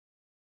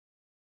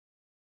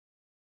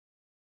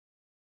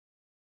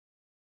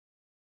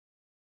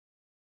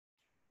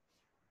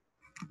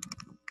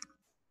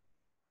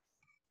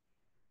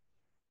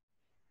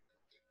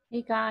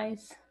Hey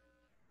guys,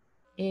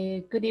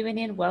 good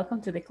evening.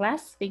 Welcome to the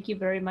class. Thank you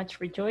very much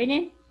for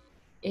joining.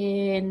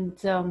 And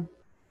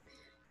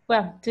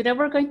well, today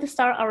we're going to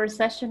start our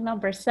session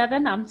number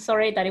 7. I'm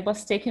sorry that it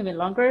was taking me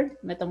longer.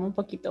 Me tomó un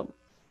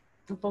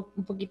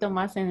poquito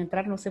más en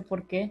entrar, no sé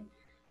por qué.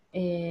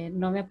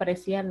 No me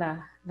aparecía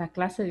la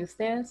clase de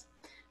ustedes.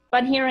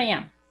 But here I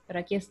am. Pero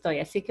aquí estoy.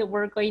 Así que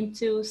we're going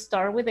to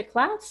start with the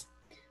class,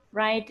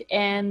 right?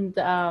 And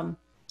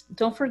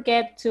don't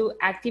forget to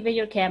activate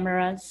your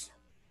cameras.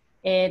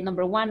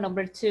 Number 1,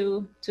 number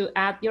 2, to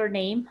add your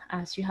name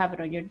as you have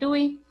it on your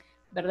DUI,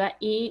 ¿verdad?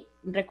 Y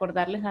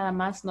recordarles nada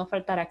más no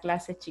faltar a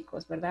clase,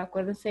 chicos, ¿verdad?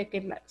 Acuérdense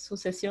que su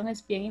sesión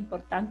es bien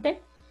importante,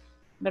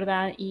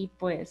 ¿verdad? Y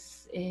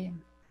pues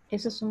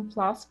eso es un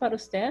plus para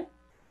usted,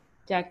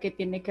 ya que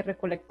tiene que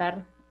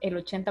recolectar el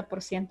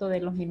 80%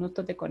 de los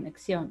minutos de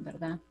conexión,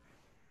 ¿verdad?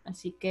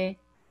 Así que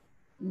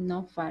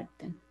no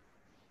falten.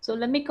 So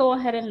let me go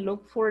ahead and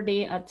look for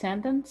the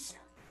attendance.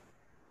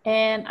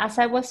 And as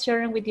I was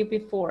sharing with you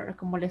before,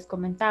 como les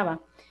comentaba,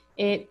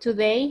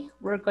 today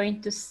we're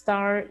going to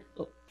start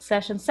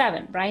session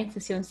 7, right?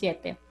 Sesión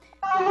 7.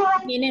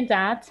 Meaning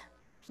that,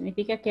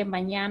 significa que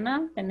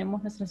mañana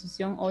tenemos nuestra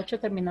sesión 8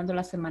 terminando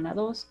la semana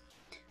 2.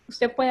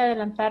 Usted puede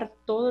adelantar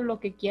todo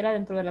lo que quiera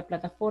dentro de la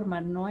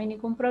plataforma, no hay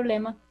ningún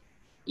problema.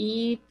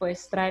 Y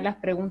pues trae las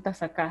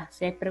preguntas acá.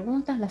 Si hay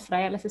preguntas, las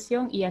trae a la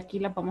sesión y aquí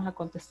las vamos a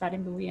contestar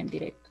en vivo y en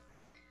directo.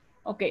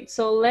 Okay,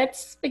 so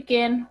let's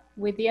begin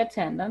with the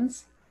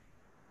attendance.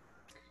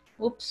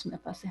 Oops, me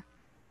pasé.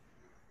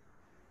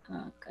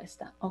 Acá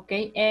está.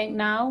 Okay, and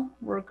now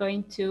we're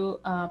going to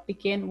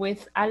begin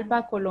with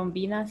Alba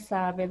Colombina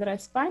Saavedra,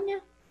 España.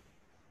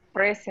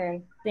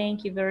 Present.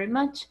 Thank you very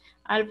much.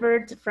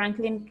 Albert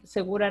Franklin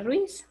Segura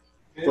Ruiz.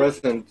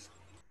 Present.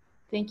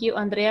 Thank you.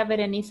 Andrea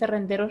Berenice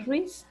Renderos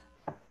Ruiz.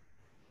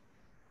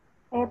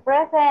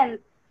 Present.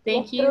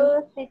 Thank you.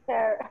 Cruz,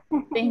 teacher.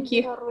 Thank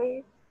you.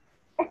 Ruiz.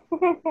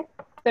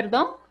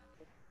 ¿Perdón?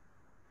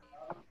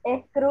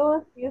 Es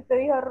Cruz y usted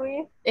dijo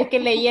Ruiz. Es que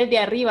leí el de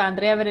arriba,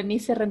 Andrea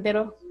Berenice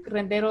Renderos,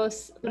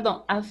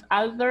 perdón,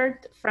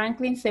 Albert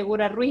Franklin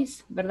Segura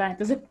Ruiz, ¿verdad?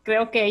 Entonces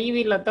creo que ahí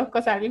vi las dos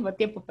cosas al mismo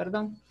tiempo,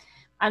 perdón.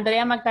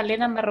 Andrea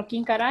Magdalena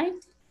Marroquín Caray.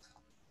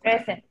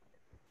 Present.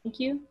 Thank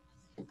you.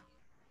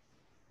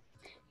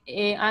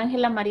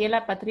 Ángela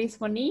Mariela Patriz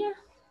Bonilla.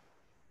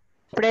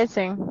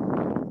 Present.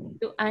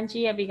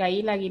 Angie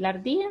Abigail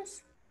Aguilar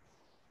Díaz.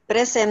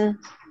 Present.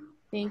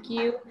 Thank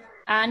you.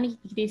 Annie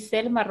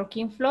Grisel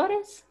Marroquín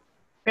Flores.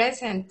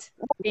 Present.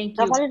 Thank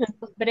you.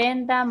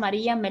 Brenda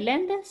María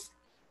Meléndez.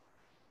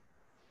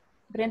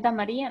 Brenda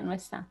María no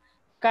está.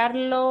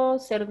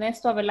 Carlos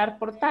Ernesto Avelar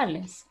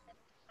Portales.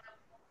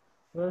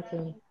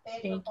 Present.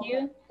 Thank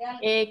you.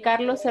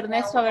 Carlos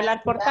Ernesto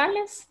Avelar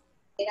Portales.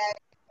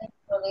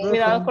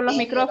 Cuidado con los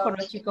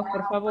micrófonos, chicos,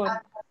 por favor.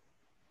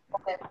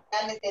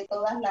 De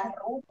todas las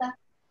rutas,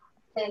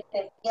 se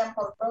extendían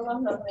por todos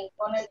los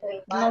rincones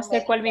del mar. No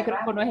sé cuál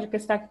micrófono es el que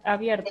está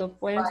abierto.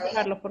 Pueden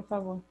cerrarlo, por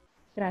favor.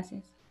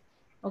 Gracias.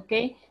 Ok.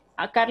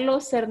 A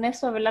Carlos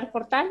Ernesto Avelar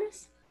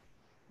Portales.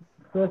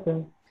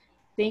 Present.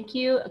 Thank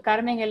you.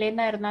 Carmen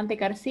Elena Hernández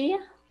García.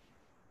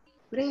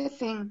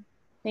 Present.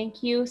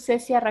 Thank you.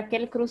 Cecia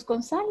Raquel Cruz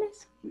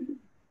González.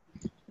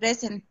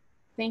 Present.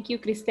 Thank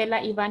you.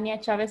 Cristela Ivania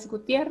Chávez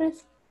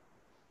Gutiérrez.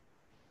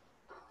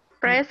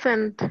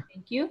 Present.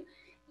 Thank you.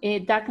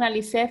 Dagna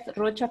Liseth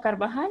Rocha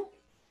Carvajal.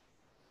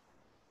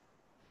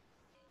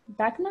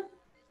 Dagna.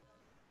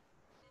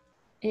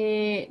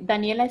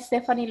 Daniela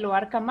Stephanie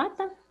Loarca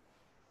Mata.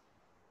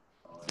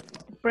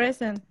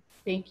 Present.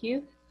 Thank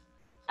you.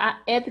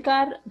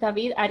 Edgar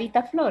David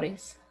Arita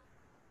Flores.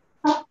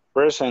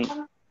 Present.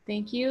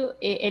 Thank you.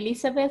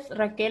 Elizabeth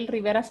Raquel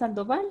Rivera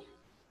Sandoval.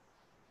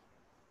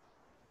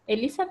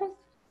 Elizabeth.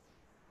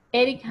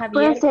 Eric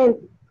Javier. Present.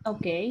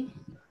 Ok.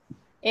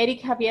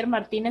 Eric Javier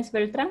Martínez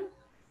Beltrán.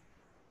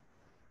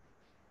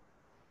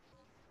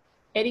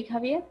 Eric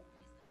Javier.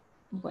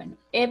 Bueno.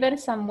 Ever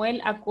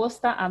Samuel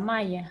Acosta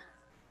Amaya.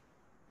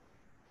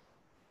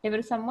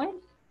 Ever Samuel.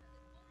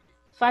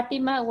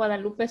 Fátima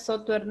Guadalupe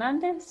Soto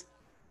Hernández.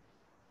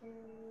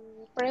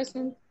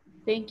 Present.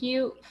 Thank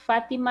you.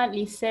 Fátima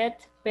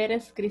Lisette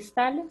Pérez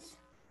Cristales.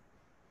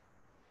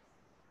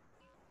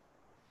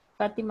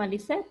 Fátima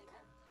Lisette.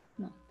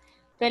 No.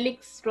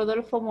 Félix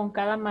Rodolfo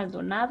Moncada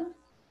Maldonado.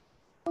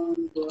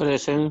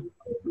 Present.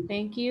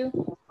 Thank you.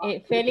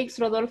 Félix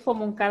Rodolfo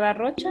Moncada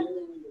Rocha.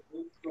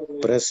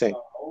 Present.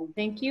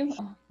 Thank you.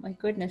 Oh, my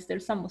goodness,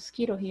 there's a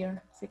mosquito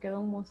here. Se quedó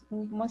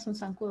un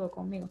zancudo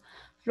conmigo.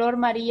 Flor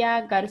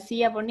María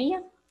García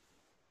Bonilla.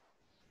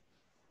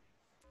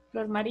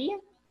 Flor María.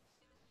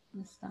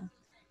 ¿Dónde está?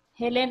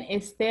 Helen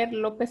Esther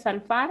López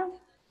Alfaro.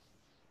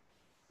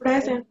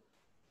 Present.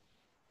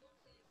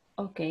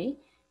 Ok.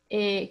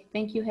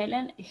 Thank you,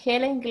 Helen.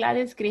 Helen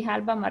Gladys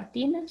Grijalva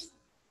Martínez.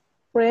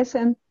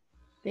 Present.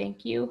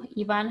 Thank you.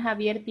 Iván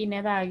Javier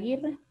Pineda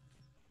Aguirre.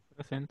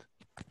 Present.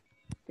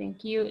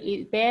 Thank you.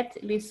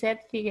 Beth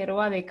Lisette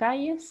Figueroa de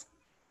Calles.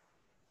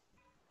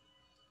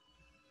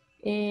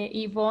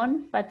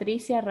 Ivonne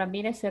Patricia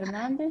Ramírez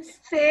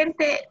Hernández.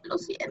 Presente. Lo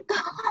siento.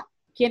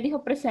 ¿Quién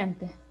dijo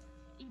presente?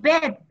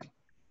 Ivette.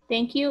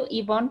 Thank you.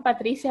 Ivonne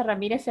Patricia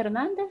Ramírez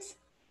Hernández.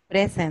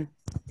 Present.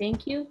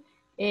 Thank you.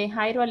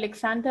 Jairo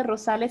Alexander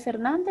Rosales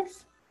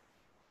Hernández.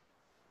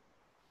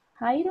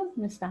 Jairo,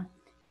 ¿no está?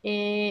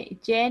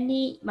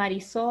 Jenny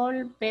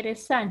Marisol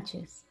Pérez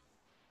Sánchez.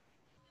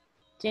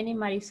 Jenny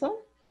Marisol.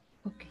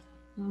 Okay,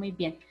 muy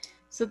bien.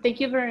 So thank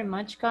you very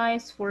much,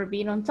 guys, for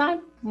being on time.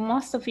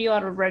 Most of you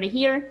are already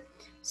here.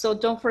 So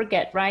don't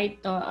forget,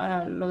 right?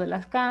 Lo de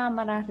las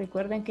cámaras,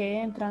 recuerden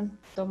que entran,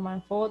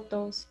 toman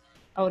fotos.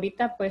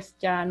 Ahorita pues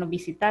ya nos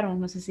visitaron,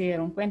 no sé si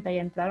dieron cuenta,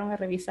 ya entraron a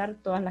revisar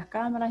todas las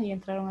cámaras y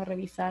entraron a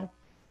revisar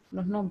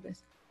los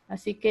nombres.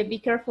 Así que be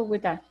careful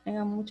with that.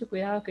 Tengan mucho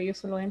cuidado que ellos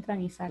solo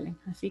entran y salen.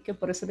 Así que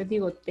por eso les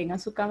digo, tengan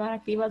su cámara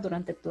activa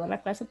durante toda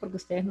la clase porque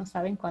ustedes no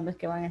saben cuándo es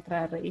que van a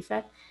entrar a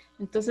revisar.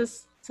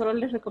 Entonces, solo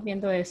les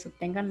recomiendo eso,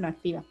 tenganlo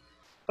activa.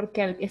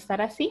 Porque al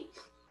estar así,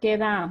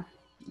 queda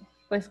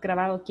pues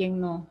grabado quien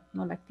no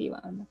la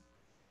activa, ¿no?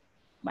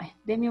 Vale,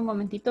 denme un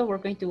momentito,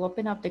 we're going to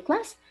open up the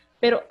class.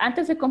 Pero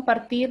antes de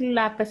compartir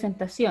la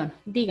presentación,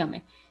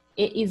 dígame,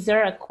 is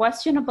there a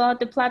question about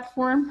the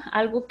platform?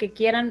 ¿Algo que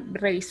quieran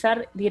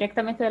revisar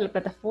directamente de la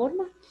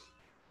plataforma?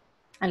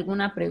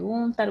 ¿Alguna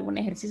pregunta, algún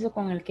ejercicio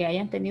con el que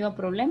hayan tenido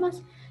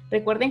problemas?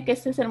 Recuerden que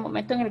este es el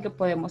momento en el que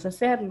podemos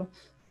hacerlo.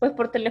 Pues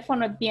por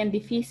teléfono es bien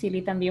difícil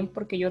y también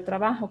porque yo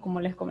trabajo, como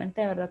les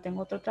comenté, ¿verdad?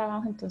 Tengo otro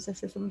trabajo,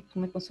 entonces eso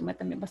me consume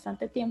también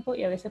bastante tiempo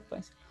y a veces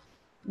pues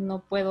no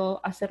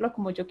puedo hacerlo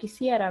como yo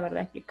quisiera,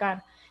 ¿verdad?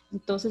 Explicar.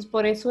 Entonces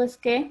por eso es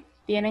que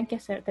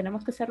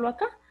tenemos que hacerlo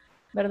acá,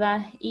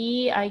 ¿verdad?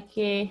 Y hay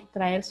que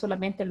traer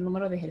solamente el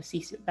número de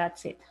ejercicio.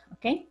 That's it,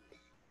 ¿ok?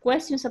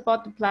 Questions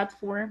about the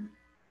platform?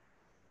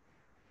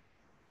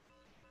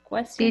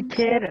 Questions?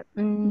 Teacher,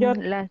 Yo-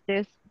 las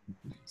tres.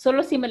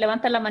 Solo si me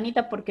levanta la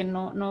manita porque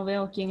no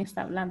veo quién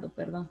está hablando,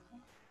 perdón.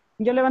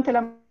 Yo levanté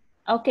la...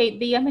 Ok,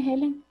 dígame,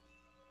 Helen.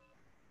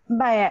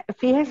 Vaya,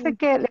 fíjese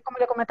que, como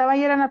le comentaba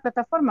ayer en la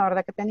plataforma,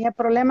 ¿verdad? Que tenía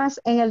problemas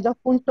en el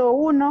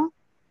 2.1,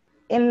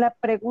 en la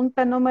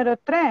pregunta número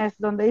 3,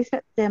 donde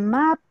dice, the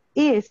map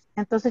is.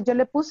 Entonces yo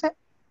le puse,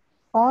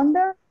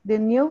 under the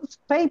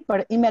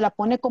newspaper, y me la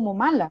pone como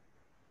mala.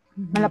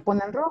 Me la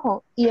pone en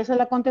rojo. Y eso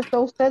la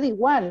contestó usted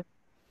igual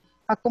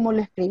a como lo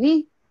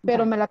escribí,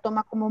 pero me la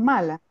toma como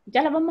mala.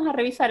 Ya la vamos a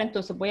revisar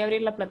entonces. Voy a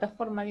abrir la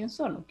plataforma de un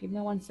solo. Give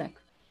me one sec.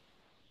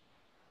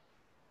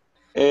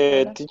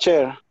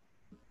 Teacher,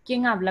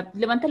 ¿Quién habla?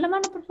 Levante la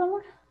mano, por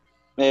favor.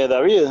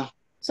 David.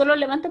 Solo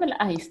levánteme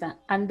ahí está.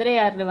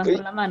 Andrea levantó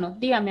Sí. la mano.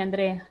 Dígame,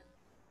 Andrea.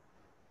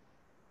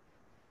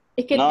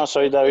 Es que, No,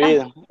 soy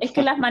David. es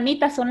que las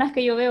manitas son las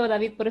que yo veo,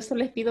 David. Por eso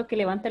les pido que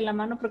levanten la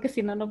mano porque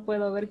si no, no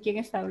puedo ver quién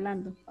está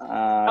hablando.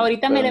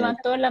 Ahorita me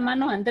levantó la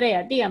mano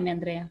Andrea. Dígame,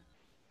 Andrea.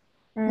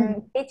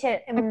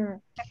 Teacher,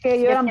 Es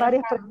que yo eran quiero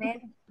varias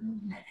saber,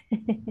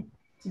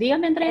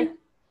 Dígame, Andrea.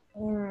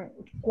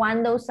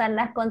 ¿cuándo usar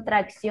las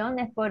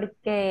contracciones?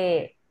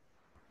 Porque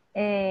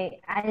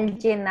al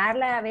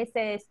llenarla a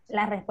veces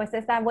la respuesta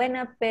está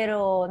buena,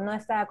 pero no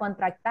está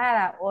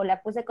contractada, o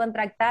la puse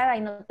contractada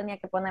y no tenía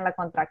que ponerla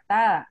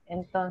contractada.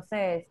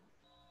 Entonces,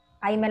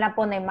 ahí me la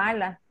pone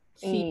mala.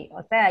 Sí. Y,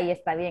 o sea, ahí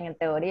está bien en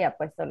teoría,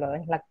 pues solo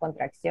es la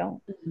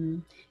contracción.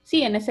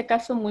 Sí, en ese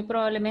caso muy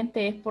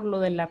probablemente es por lo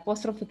del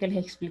apóstrofe que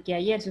les expliqué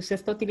ayer. Si usted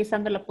está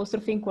utilizando el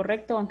apóstrofe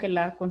incorrecto, aunque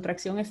la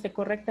contracción esté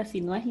correcta,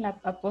 si no es la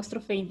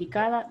apóstrofe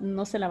indicada,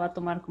 no se la va a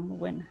tomar como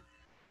buena.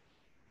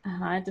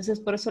 Ajá, entonces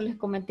por eso les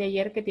comenté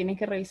ayer que tienen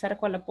que revisar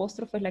cuál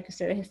apóstrofe es la que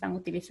ustedes están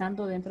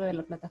utilizando dentro de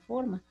la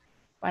plataforma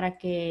para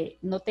que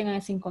no tengan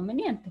ese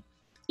inconveniente.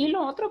 Y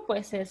lo otro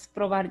pues es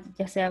probar,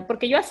 ya sea,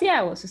 porque yo así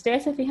hago, si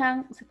ustedes se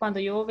fijan, cuando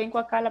yo vengo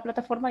acá a la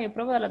plataforma, yo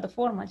pruebo de las dos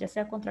formas, ya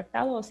sea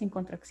contractado o sin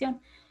contracción.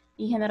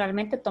 Y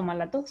generalmente toma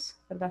las dos,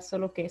 ¿verdad?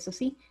 Solo que eso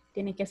sí,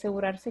 tienen que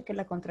asegurarse que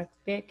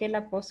la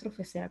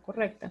apóstrofe sea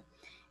correcta.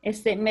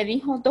 Me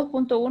dijo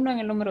 2.1 en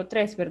el número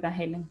 3, ¿verdad,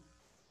 Helen?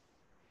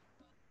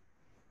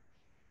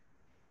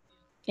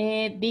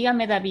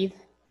 Dígame, David.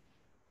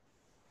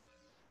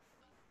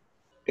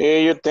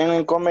 Yo tengo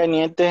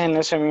inconvenientes en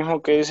ese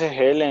mismo que dice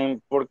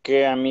Helen,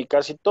 porque a mí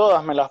casi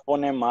todas me las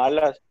pone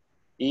malas.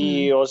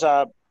 Y, o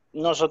sea,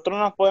 nosotros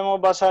nos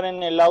podemos basar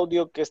en el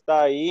audio que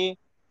está ahí,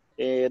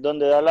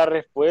 donde da las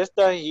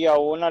respuestas, y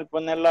aún al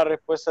poner las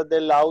respuestas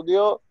del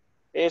audio,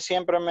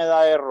 siempre me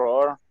da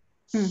error.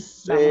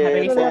 Vamos a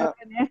revisar.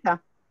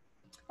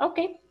 Ok,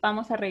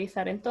 vamos a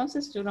revisar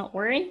entonces. Do not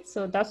worry.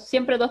 So,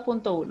 siempre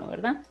 2.1,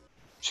 ¿verdad?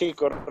 Sí,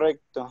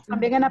 correcto.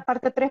 También en la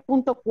parte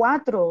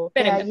 3.4.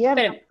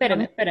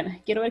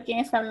 Espérame. Quiero ver quién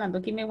está hablando.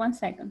 Give me one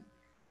second.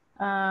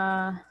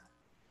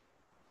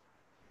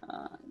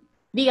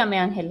 Dígame,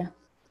 Ángela.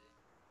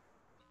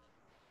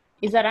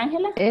 ¿Es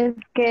Ángela? Es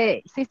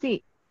que,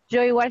 sí,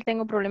 yo igual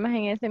tengo problemas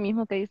en ese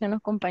mismo que dicen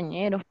los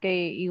compañeros, que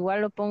igual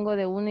lo pongo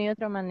de una y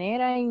otra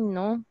manera y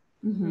no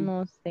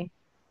sé.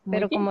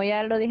 Pero como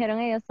ya lo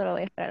dijeron ellos, solo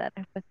voy a esperar la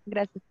respuesta.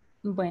 Gracias.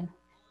 Bueno.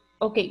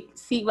 Ok,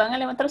 si van a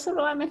levantar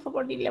solo háganme el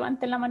favor y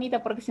levanten la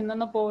manita porque si no,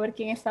 no puedo ver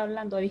quién está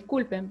hablando.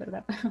 Disculpen,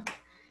 ¿verdad?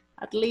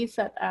 At least,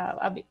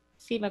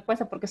 sí me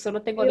cuesta porque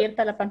solo tengo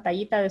abierta la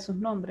pantallita de sus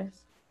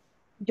nombres.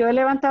 Yo he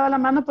levantado la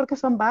mano porque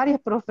son varias,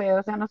 profe,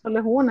 o sea, no solo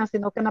es una,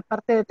 sino que en la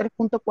parte de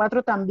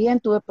 3.4 también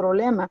tuve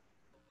problemas.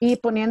 Y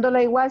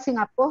poniéndola igual sin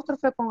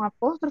apóstrofe, con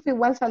apóstrofe,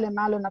 igual sale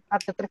malo en la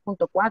parte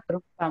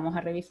 3.4. Vamos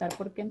a revisar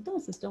por qué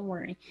entonces, don't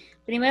worry.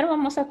 Primero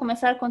vamos a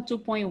comenzar con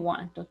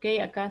 2.1, ¿ok?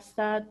 Acá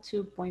está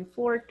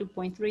 2.4,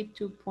 2.3,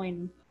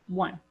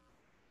 2.1.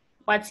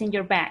 What's in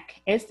your bag?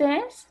 ¿Este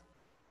es?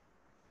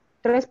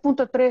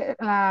 3.3,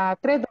 la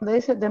 3 donde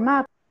dice the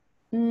map.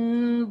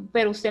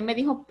 Pero usted me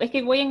dijo, es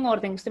que voy en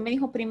orden, usted me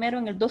dijo primero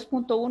en el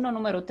 2.1,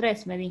 número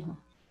 3, me dijo.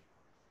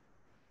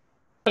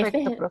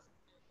 Correcto, profe.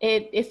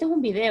 Este es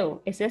un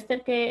video, ¿es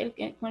este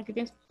con el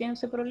que tiene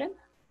usted problema?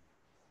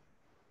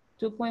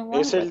 2.1.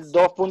 Es el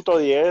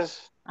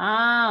 2.10.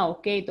 Ah,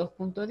 ok,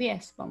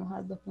 2.10. Vamos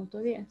al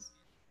 2.10.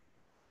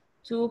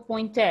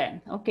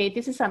 2.10. Okay,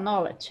 this is a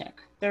knowledge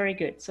check. Very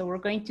good. So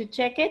we're going to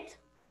check it.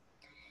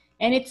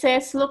 And it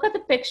says, look at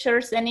the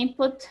pictures and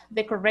input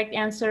the correct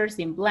answers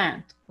in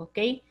blank.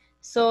 Okay,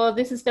 so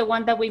this is the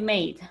one that we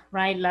made,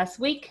 right, last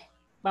week.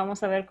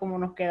 Vamos a ver cómo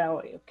nos queda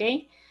hoy,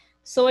 okay?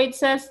 So it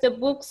says the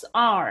books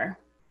are,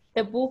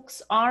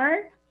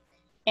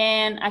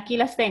 and aquí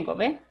las tengo,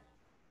 ¿ve?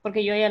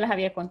 Porque yo ya las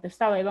había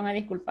contestado, y van a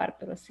disculpar,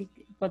 pero sí,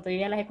 cuando yo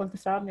ya las he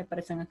contestado me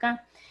aparecen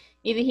acá.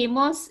 Y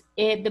dijimos,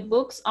 the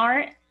books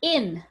are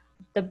in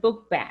the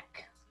book bag,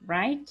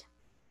 right?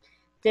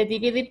 The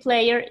DVD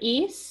player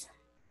is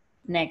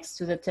next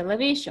to the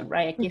television,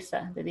 right? Aquí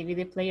está, the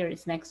DVD player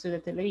is next to the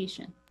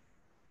television.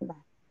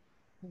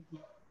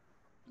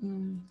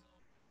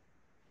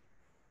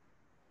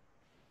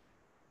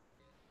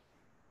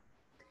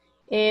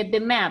 The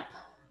map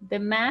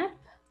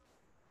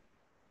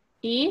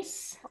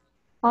is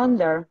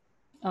Under.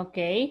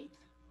 okay,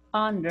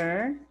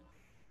 under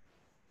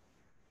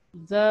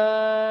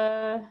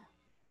the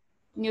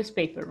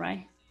newspaper,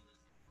 right?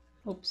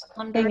 Oops,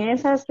 under. En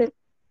esa, si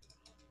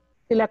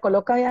la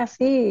coloca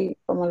así,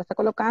 como la está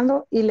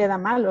colocando, y le da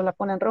malo, la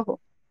pone en rojo.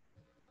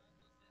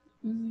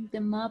 The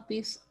map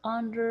is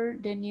under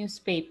the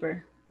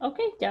newspaper.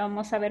 Okay, ya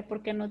vamos a ver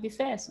por qué nos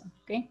dice eso.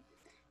 Okay.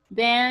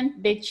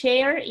 Then the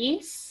chair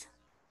is.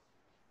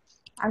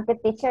 Aunque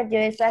teacher, yo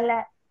esa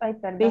la... Ay,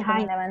 perdón, que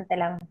me levanté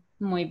la mano.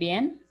 Muy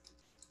bien.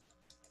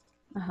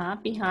 Ajá,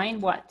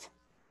 behind what?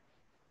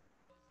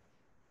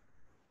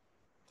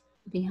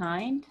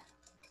 Behind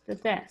the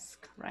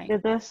desk, right? The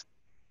desk.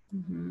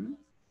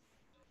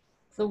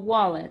 The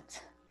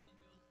wallet.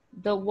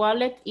 The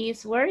wallet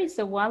is, where is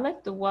the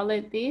wallet? The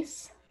wallet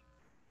is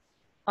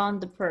on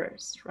the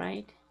purse,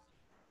 right?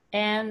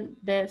 And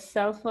the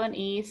cell phone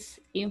is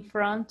in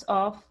front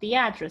of the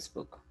address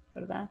book,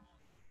 ¿verdad?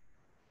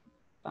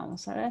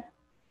 Vamos a ver.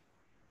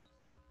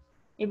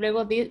 Y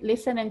luego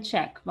listen and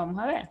check. Vamos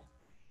a ver.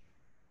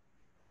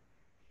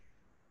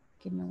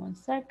 Give me 1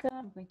 second.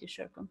 I'm going to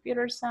share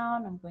computer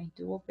sound. I'm going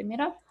to open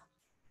it up.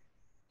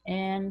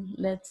 And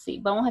let's see.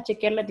 Vamos a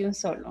chequearla de un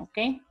solo,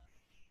 ¿ok?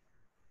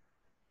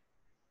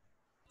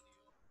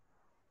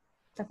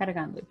 Está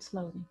cargando. It's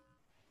loading.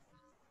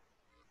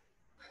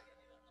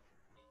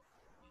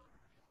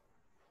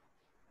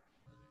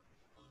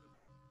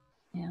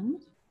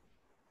 And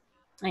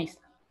ahí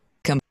está.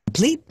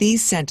 Complete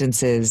these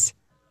sentences.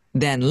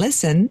 Then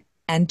listen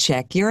and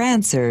check your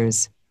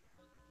answers.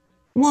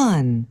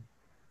 1,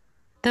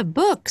 The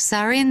books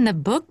are in the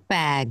book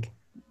bag.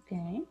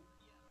 Okay.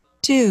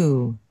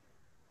 2,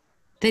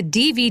 The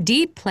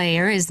DVD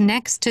player is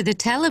next to the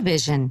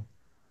television.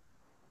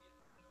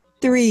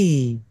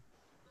 3,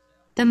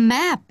 The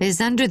map is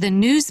under the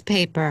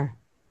newspaper.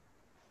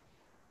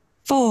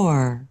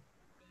 4,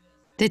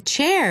 The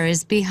chair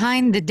is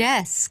behind the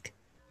desk.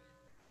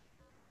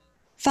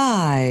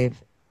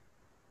 5,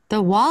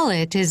 The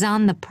wallet is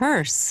on the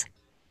purse.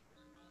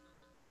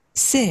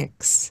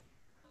 6,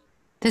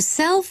 The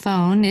cell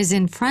phone is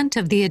in front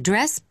of the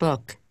address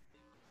book.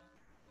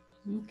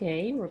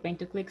 Okay, we're going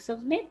to click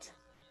submit.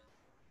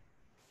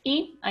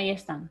 Y ahí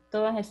están,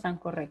 todas están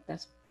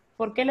correctas.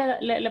 ¿Por qué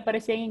le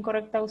parecía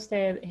incorrecta a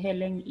usted,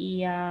 Helen,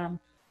 y a,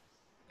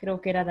 creo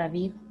que era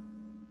David?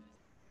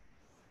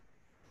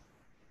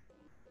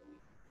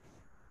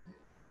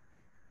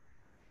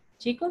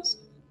 ¿Chicos?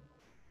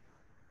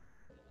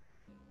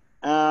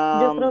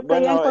 Yo creo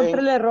que ya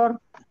encontré el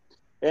error.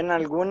 En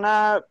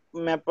alguna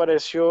me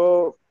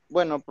apareció,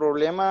 bueno,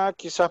 problema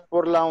quizás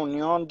por la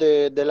unión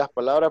de las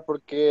palabras,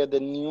 porque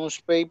de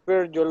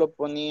newspaper yo lo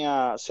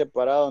ponía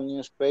separado,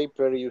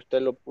 newspaper, y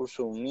usted lo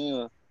puso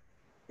unido.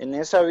 En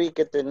esa vi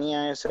que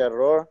tenía ese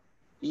error.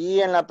 Y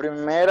en la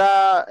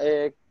primera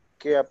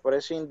que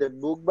aparece en the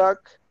book bag,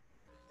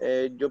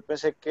 yo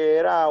pensé que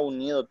era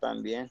unido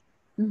también.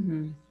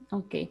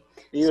 Ok.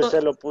 Y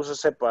usted lo puso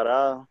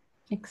separado.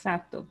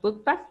 Exacto.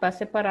 Book bag va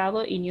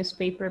separado y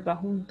newspaper va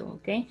junto,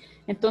 ¿ok?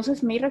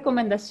 Entonces, mi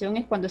recomendación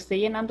es cuando esté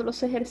llenando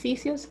los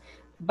ejercicios,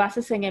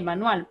 básese en el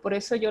manual. Por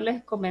eso yo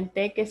les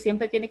comenté que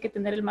siempre tiene que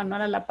tener el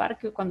manual a la par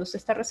que cuando se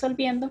está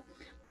resolviendo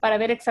para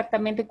ver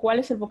exactamente cuál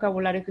es el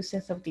vocabulario que usted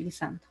está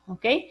utilizando,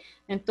 ¿ok?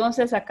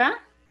 Entonces, acá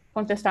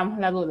contestamos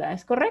la duda.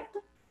 ¿Es correcto?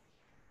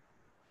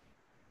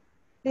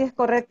 Sí, es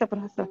correcto,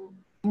 profesor.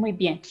 Muy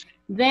bien.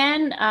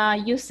 Then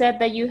you said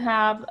that you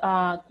have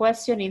a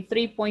question in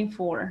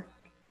 3.4.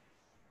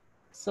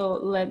 So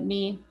let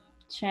me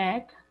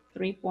check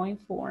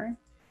 3.4.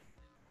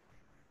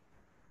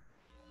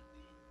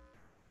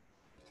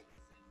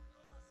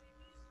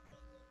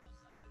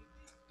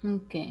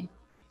 Okay.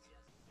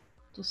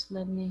 Just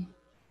let me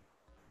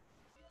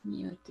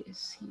mute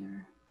this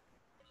here.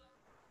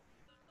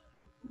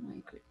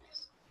 My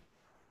goodness.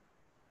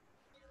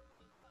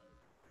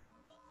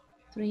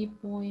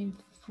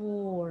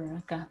 3.4,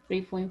 acá,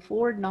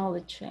 3.4,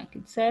 knowledge check.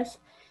 It says,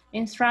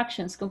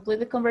 instructions, complete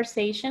the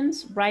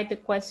conversations, write the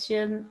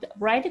question,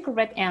 write the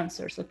correct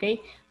answers,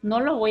 ¿ok? No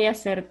lo voy a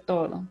hacer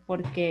todo,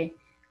 porque,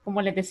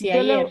 como les decía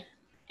ayer,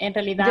 en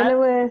realidad... Yo le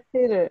voy a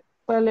decir,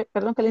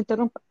 perdón que le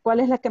interrumpa,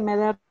 ¿cuál es la que me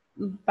da?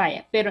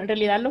 Vaya, pero en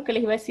realidad lo que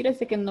les iba a decir es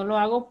de que no lo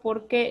hago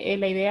porque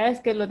la idea es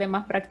que los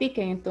demás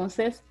practiquen,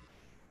 entonces...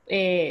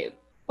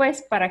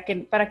 pues para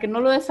que no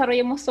lo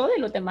desarrollemos todo y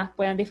los demás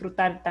puedan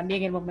disfrutar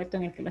también el momento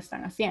en el que lo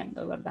están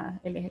haciendo, ¿verdad?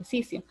 El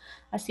ejercicio.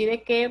 Así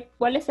de que,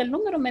 ¿cuál es el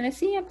número? Me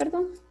decía,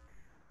 perdón.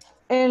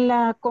 En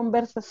la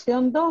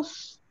conversación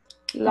 2,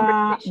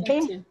 la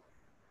B.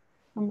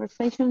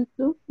 Conversation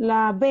 2,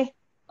 la B.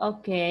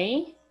 Ok.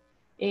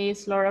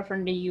 Es Laura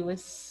from the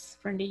US,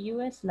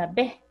 la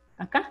B,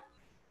 acá.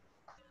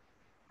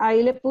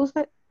 Ahí le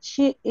puse,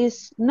 she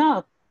is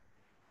not.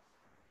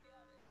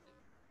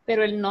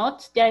 Pero el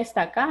not ya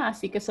está acá,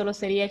 así que solo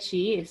sería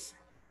she is,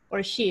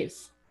 or she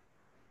is.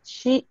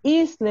 She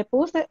is, le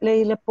puse,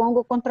 le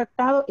pongo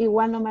contractado,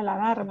 igual no me la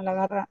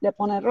agarra, le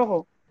pone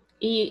rojo.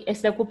 Y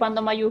está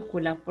ocupando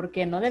mayúscula,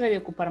 porque no debe de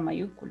ocupar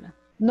mayúscula.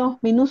 No,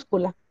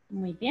 minúscula.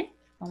 Muy bien,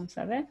 vamos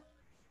a ver.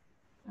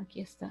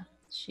 Aquí está,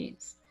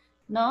 she's.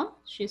 No,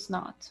 she's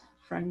not.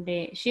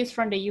 She's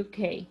from the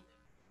UK.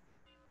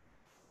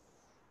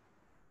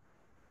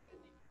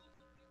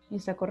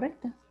 ¿Está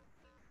correcta?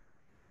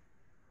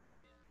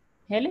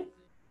 Helen?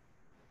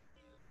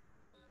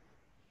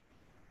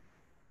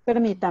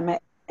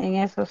 Permítame, en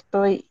eso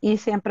estoy y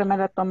siempre me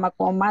la toma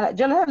como mala.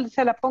 Yo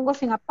se la pongo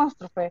sin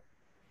apóstrofe,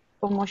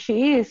 como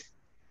she is,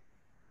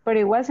 pero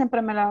igual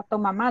siempre me la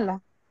toma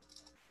mala.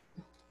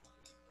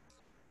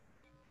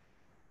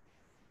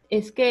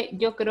 Es que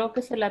yo creo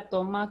que se la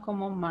toma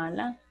como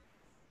mala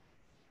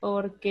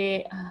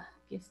porque,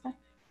 aquí está,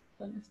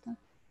 ¿dónde está?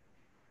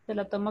 Se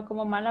la toma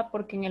como mala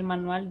porque en el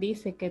manual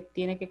dice que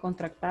tiene que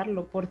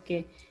contractarlo,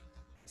 porque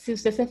si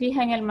usted se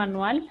fija en el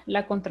manual,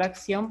 la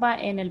contracción va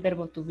en el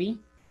verbo to be.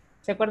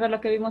 ¿Se acuerda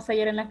lo que vimos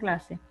ayer en la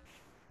clase?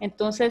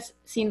 Entonces,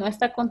 si no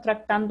está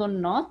contractando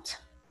not,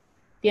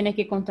 tiene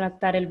que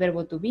contractar el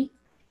verbo to be,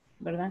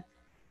 ¿verdad?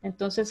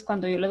 Entonces,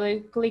 cuando yo le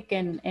doy clic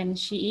en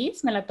she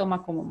is, me la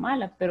toma como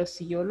mala, pero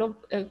si yo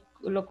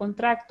lo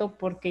contracto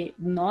porque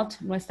not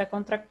no está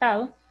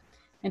contractado,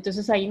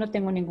 entonces ahí no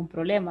tengo ningún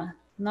problema.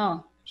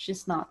 No,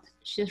 she's not.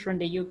 She's from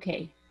the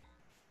UK.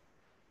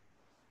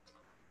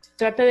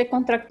 Trate de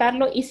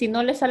contractarlo y si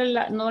no le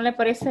sale, no le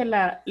aparece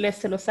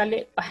se lo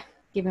sale,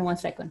 give me one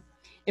second.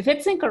 If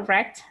it's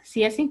incorrect,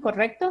 si es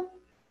incorrecto,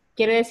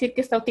 quiere decir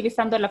que está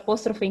utilizando el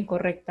apóstrofe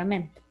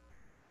incorrectamente.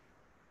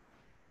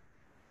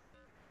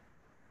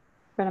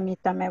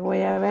 Permítame,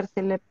 voy a ver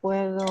si le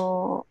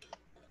puedo...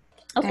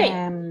 Ok.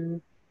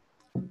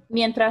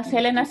 Mientras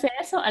Helen hace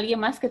eso, ¿alguien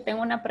más que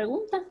tenga una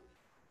pregunta?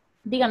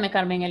 Dígame,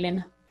 Carmen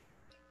Elena.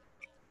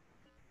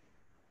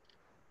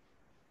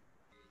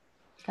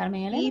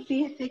 Carmen Elena. Y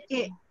fíjese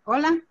que,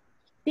 hola,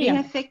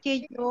 Dígame. fíjese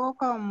que yo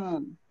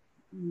como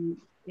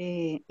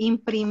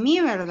imprimí,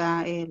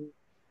 ¿verdad?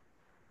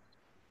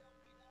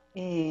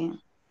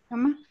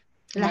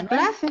 Las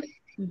clases,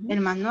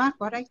 el manual,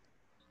 correcto.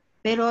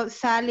 Pero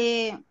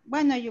sale,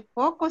 bueno, yo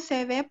poco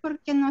se ve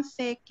porque no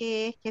sé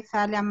qué es que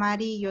sale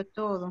amarillo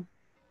todo.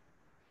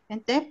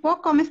 Entonces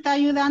poco me está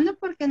ayudando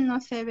porque no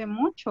se ve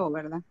mucho,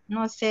 ¿verdad?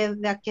 No sé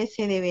de a qué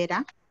se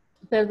deberá.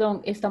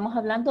 Perdón, estamos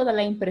hablando de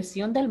la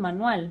impresión del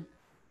manual.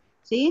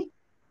 Sí,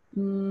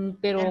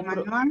 pero el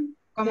manual.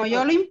 Como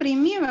yo lo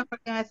imprimí,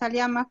 porque me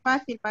salía más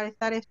fácil para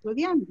estar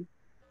estudiando.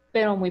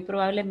 Pero muy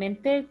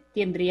probablemente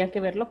tendría que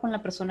verlo con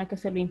la persona que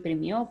se lo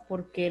imprimió,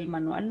 porque el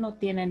manual no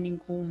tiene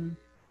ningún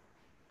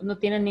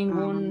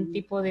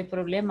tipo de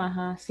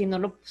problema. Si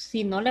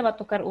no le va a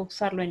tocar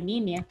usarlo en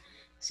línea.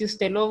 Si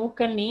usted lo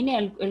busca en línea,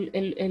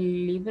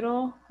 el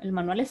libro, el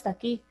manual está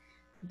aquí,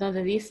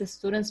 donde dice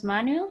Students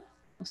Manual.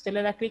 Usted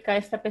le da clic a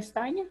esta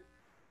pestaña.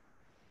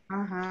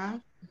 Ajá.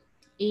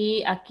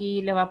 Y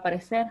aquí le va a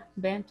aparecer,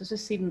 ¿ve?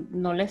 Entonces, si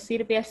no le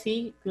sirve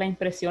así, la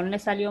impresión le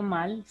salió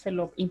mal, se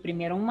lo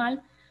imprimieron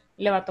mal,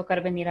 le va a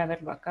tocar venir a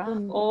verlo acá.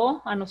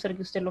 O a no ser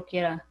que usted lo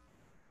quiera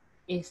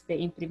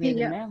imprimir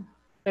de nuevo.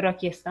 Pero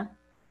aquí está.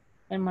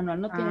 El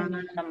manual no tiene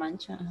ninguna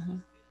mancha. Ajá.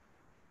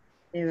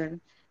 De verdad.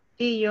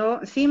 Sí, yo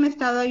sí me he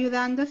estado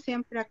ayudando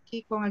siempre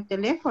aquí con el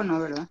teléfono,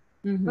 ¿verdad?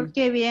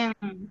 Porque bien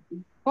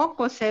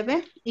poco se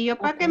ve. Y yo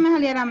para que me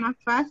saliera más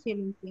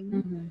fácil.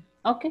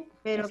 Ok.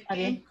 Pero está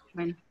bien.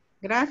 Bueno,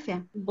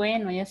 gracias.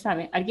 Bueno, ya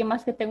sabe. ¿Alguien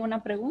más que tenga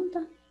una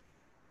pregunta?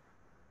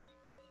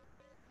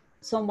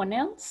 someone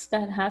else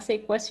that has a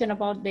question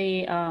about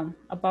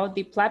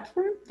the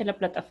platform, de la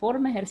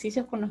plataforma,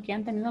 ejercicios con los que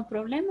han tenido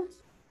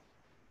problemas?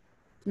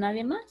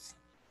 ¿Nadie más?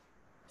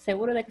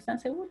 ¿Seguro de que están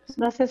seguros?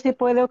 No sé si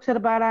puede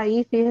observar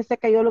ahí, fíjese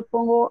que yo lo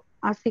pongo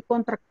así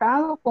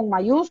contractado con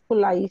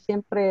mayúscula y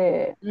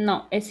siempre...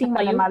 No, es sin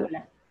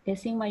mayúscula.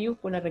 Es sin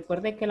mayúscula.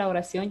 Recuerde que la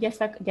oración ya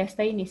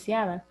está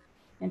iniciada.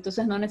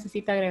 Entonces no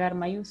necesita agregar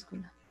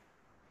mayúscula.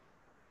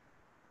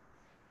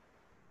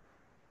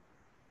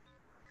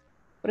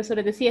 Por eso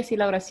les decía, si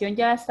la oración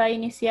ya está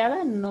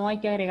iniciada, no hay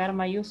que agregar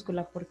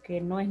mayúscula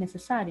porque no es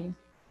necesario.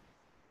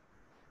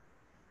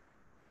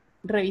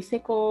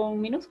 Revise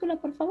con minúscula,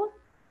 por favor.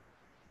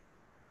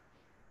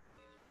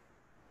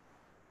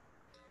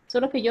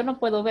 Solo que yo no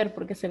puedo ver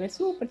porque se ve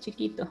súper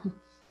chiquito.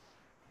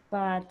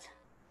 But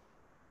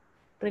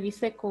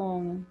revise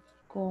con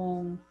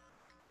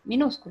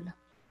minúscula.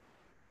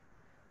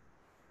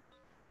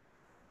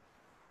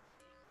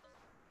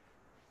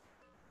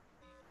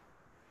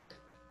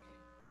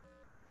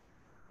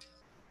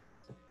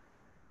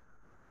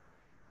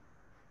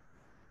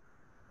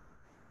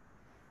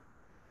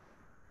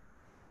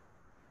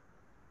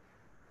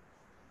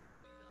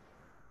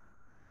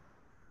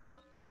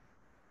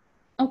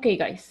 Okay,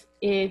 guys.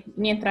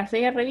 Mientras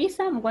ella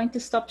revisa, I'm going to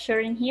stop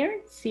sharing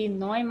here. Si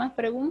no hay más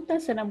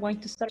preguntas, then I'm going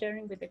to start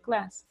sharing with the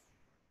class.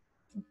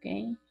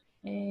 Okay.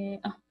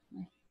 Give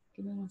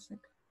me one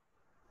second.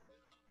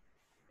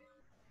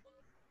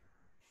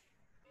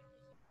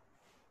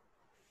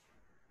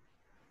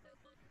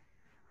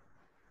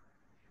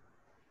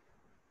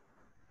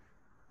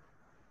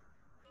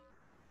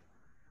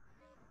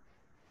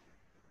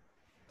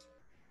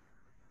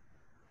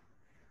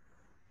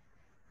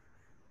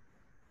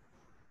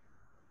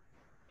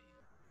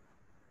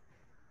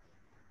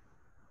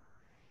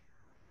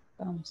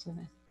 Vamos a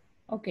ver.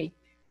 Ok.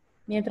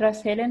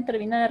 Mientras Helen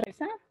termina de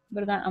revisar,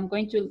 ¿verdad? I'm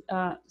going to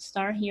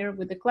start here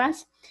with the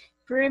class.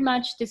 Pretty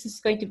much this is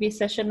going to be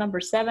session number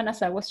 7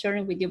 as I was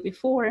sharing with you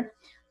before,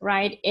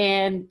 right?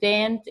 And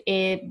then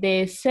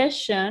the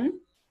session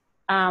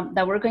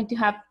that we're going to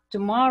have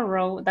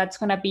tomorrow, that's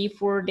going to be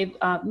for the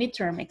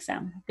midterm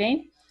exam,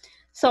 okay?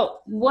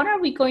 So what are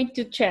we going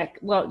to check?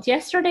 Well,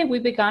 yesterday we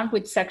began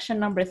with section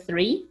number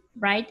 3,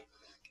 right?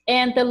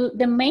 And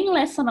the main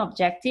lesson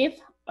objective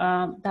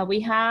that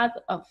we had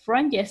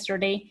from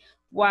yesterday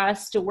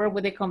was to work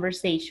with the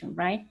conversation,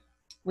 right?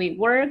 We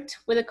worked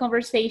with the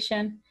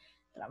conversation,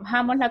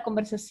 trabajamos la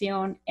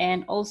conversación,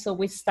 and also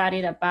we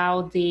studied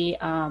about the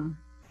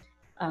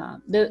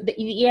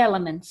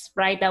elements,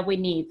 right, that we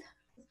need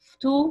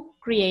to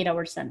create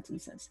our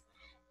sentences.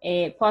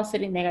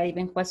 Positive, negative,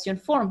 and question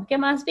form. ¿Qué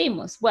más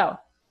vimos? Well,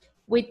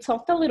 we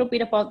talked a little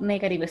bit about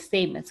negative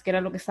statements, que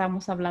era lo que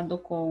estábamos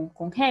hablando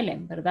con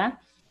Helen, ¿verdad?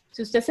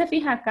 Si usted se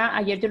fija acá,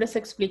 ayer yo les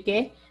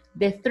expliqué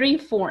the 3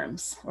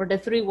 forms, or the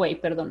 3 way,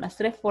 perdón, las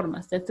 3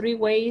 formas, the 3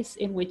 ways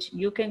in which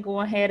you can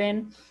go ahead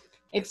and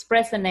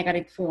express the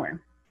negative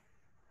form.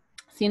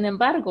 Sin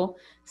embargo,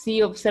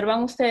 si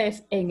observan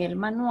ustedes en el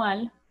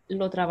manual,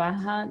 lo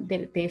trabajan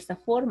de esta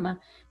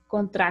forma,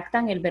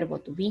 contractan el verbo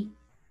to be.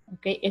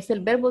 Okay? Es el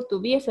verbo to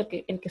be, es el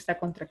que está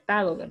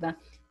contractado, ¿verdad?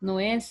 No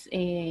es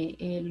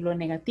lo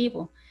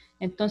negativo.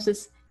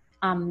 Entonces,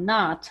 I'm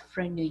not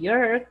from New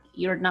York,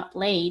 you're not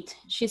late,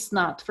 she's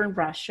not from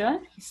Russia,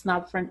 he's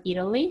not from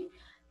Italy,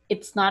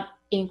 it's not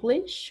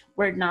English,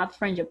 we're not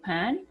from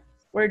Japan,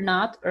 we're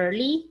not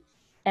early,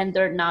 and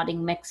they're not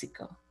in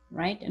Mexico,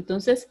 right?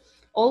 Entonces,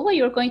 all what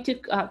you're going to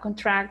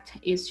contract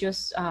is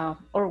just,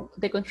 or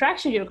the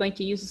contraction you're going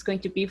to use is going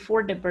to be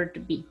for the verb to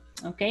be,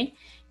 okay?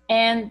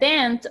 And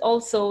then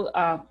also,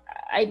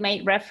 I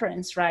made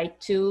reference, right,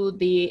 to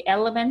the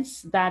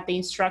elements that the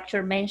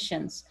instructor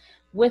mentions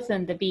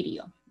within the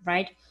video,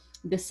 right?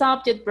 The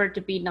subject, verb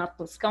to be, not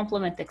plus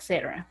complement,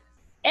 etc.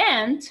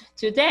 And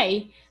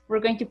today, we're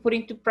going to put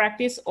into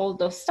practice all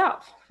those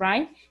stuff,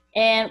 right?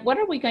 And what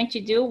are we going to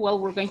do? Well,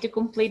 we're going to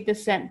complete the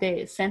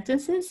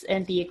sentences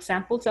and the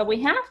examples that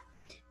we have.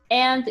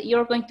 And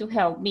you're going to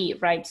help me,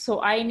 right?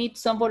 So I need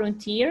some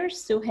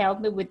volunteers to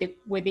help me with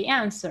the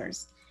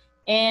answers.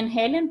 And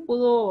Helen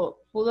pudo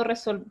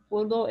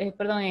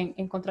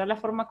encontrar la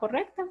forma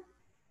correcta.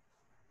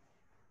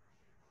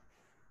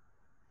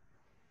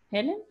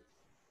 Helen?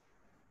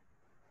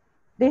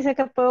 Dice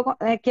que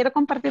quiero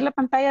compartir la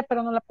pantalla,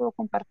 pero no la puedo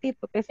compartir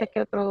porque dice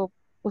que otro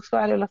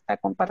usuario lo está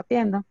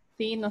compartiendo.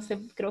 Sí, no sé,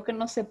 creo que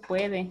no se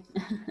puede.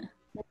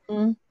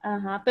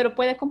 Ajá, pero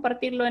puede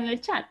compartirlo en el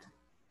chat.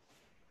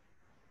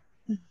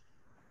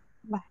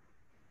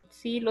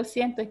 Sí, lo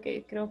siento, es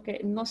que creo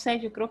que, no sé,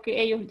 yo creo que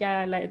ellos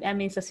ya, la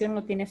administración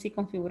lo tiene así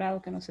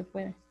configurado que no se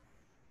puede.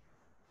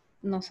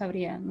 No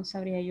sabría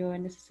yo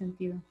en ese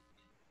sentido.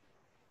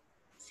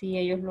 Si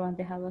ellos lo han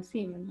dejado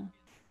así, ¿verdad?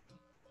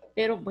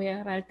 Pero voy a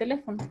agarrar el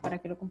teléfono para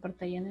que lo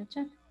comparta ahí en el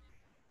chat.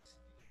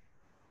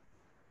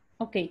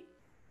 Ok.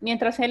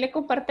 Mientras él le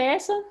comparte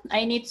eso,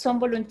 I need some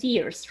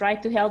volunteers,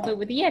 right, to help me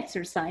with the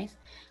exercise.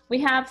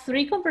 We have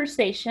 3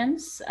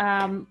 conversations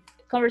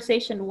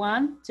conversation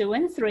 1, 2,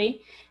 and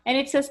 3. And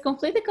it says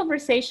complete the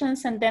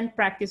conversations and then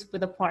practice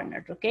with a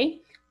partner,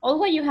 okay? All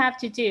what you have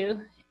to do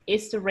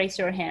is to raise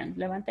your hand.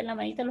 Levanten la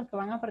manita los que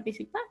van a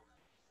participar.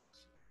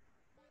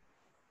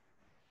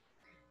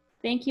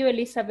 Thank you,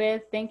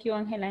 Elizabeth. Thank you,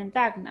 Angela and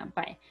Dagna.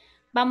 Bye.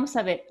 Vamos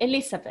a ver,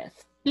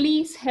 Elizabeth,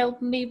 please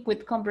help me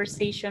with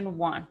conversation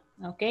 1,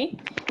 okay?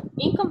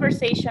 In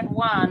conversation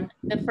 1,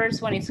 the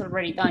first one is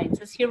already done. It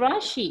says,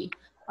 Hiroshi,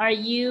 are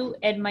you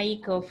and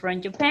Maiko from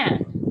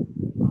Japan?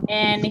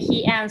 And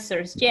he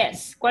answers,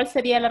 yes. ¿Cuál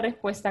sería la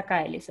respuesta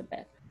acá,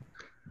 Elizabeth?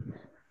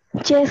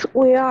 Yes,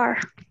 we are.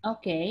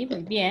 Okay,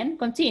 muy bien.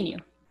 Continue.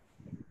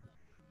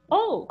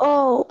 Oh.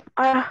 Oh,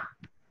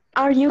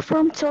 are you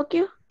from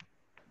Tokyo?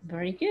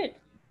 Very good.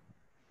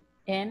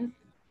 And?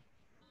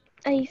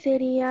 Ahí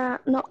sería,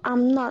 no,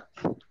 I'm not.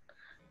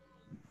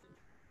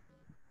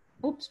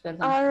 Oops,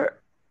 perdón.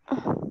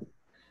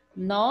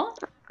 No,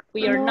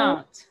 we are no,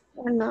 not.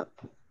 We're not.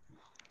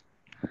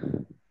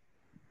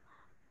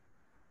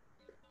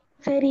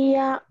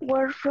 Sería,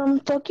 we're from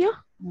Tokyo?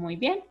 Muy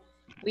bien.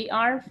 We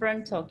are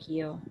from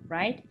Tokyo,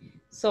 right?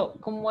 So,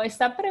 como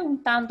está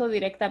preguntando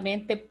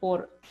directamente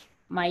por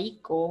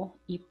Maiko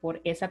y por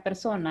esa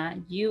persona,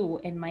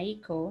 you and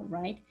Maiko,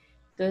 right?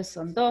 Entonces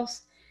son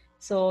dos.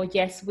 So,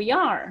 yes, we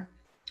are.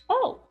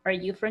 Oh, are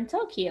you from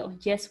Tokyo?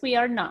 Yes, we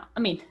are not. I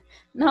mean,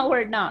 no,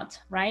 we're not,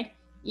 right?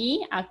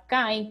 Y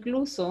acá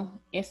incluso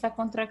esta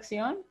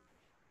contracción,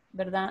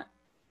 ¿verdad?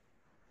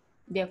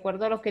 De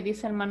acuerdo a lo que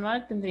dice el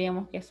manual,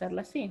 tendríamos que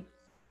hacerla así.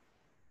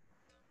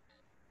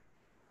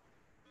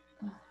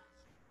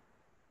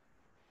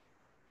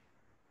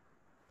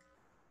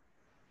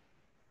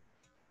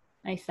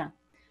 Ahí está.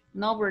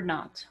 No, we're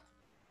not.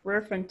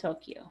 We're from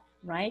Tokyo,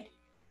 right?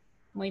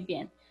 Muy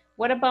bien.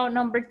 What about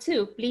number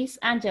 2? Please,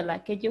 Angela,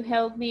 can you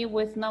help me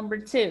with number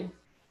 2?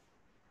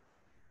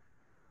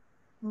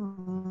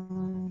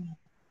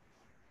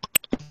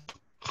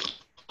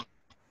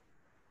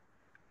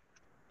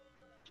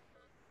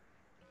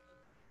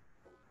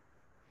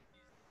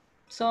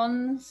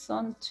 Son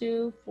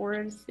 2,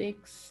 4,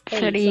 6, 8.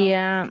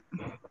 Sería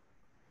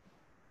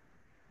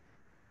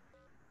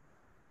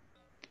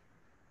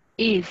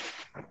is.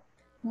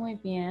 Muy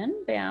bien,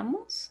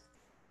 veamos.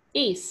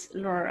 Is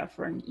Laura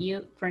from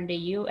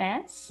the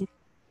US?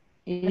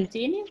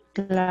 Continue.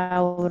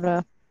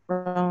 Laura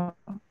from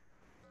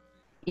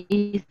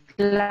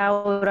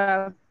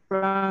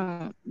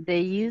the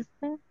US?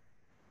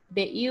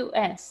 The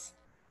US.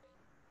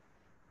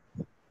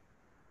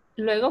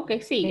 Luego,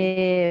 ¿qué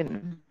sigue?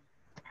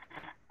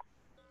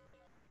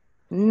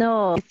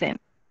 No,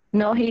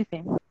 no,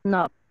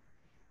 no.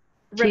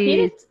 Repeat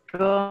it.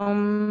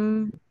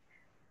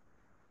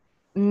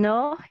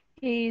 No,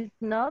 he's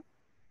not.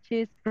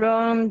 She's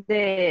from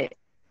the,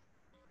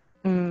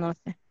 no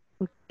sé,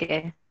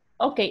 okay.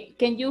 Okay,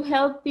 can you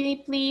help me,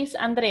 please,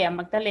 Andrea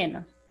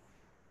Magdalena?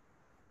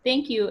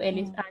 Thank you,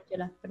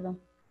 Angela, perdón.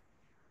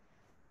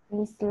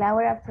 Is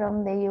Laura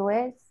from the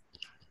US?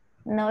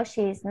 No,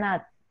 she's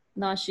not.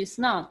 No, she's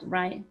not,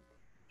 right?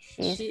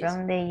 She's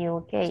from the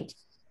UK.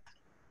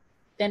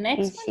 The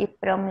next Is she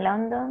from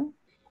London?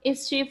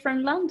 Is she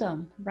from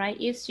London, right?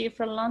 Is she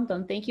from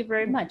London? Thank you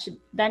very much.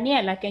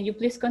 Daniela, can you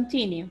please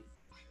continue?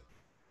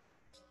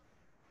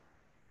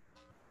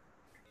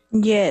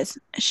 Yes,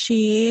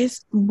 she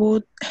is,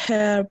 but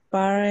her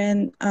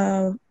parents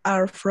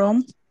are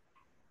from.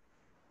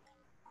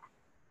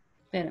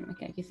 Espérame,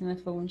 que aquí se me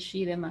fue un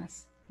she de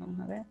más. Vamos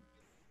a ver.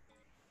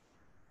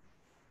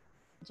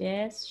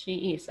 Yes,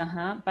 she is.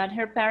 But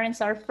her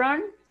parents are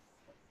from?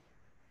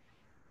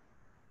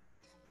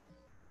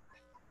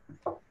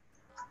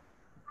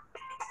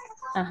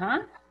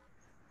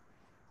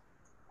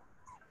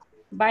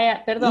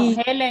 Vaya,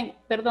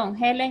 perdón,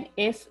 Helen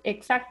es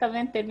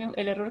exactamente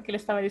el error que le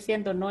estaba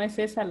diciendo, no es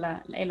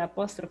esa el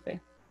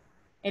apóstrofe.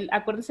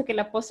 Acuérdese que el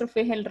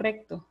apóstrofe es el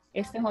recto,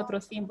 este es otro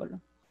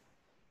símbolo.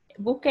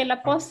 Busque el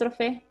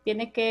apóstrofe,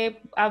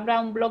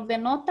 abra un bloc de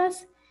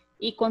notas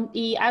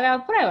y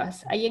haga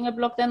pruebas ahí en el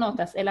bloc de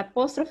notas. El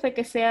apóstrofe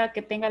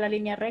que tenga la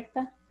línea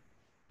recta,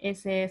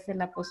 ese es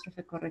el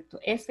apóstrofe correcto.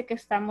 Este que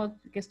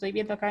estoy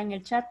viendo acá en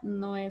el chat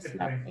no es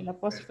el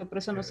apóstrofe, por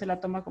eso no se la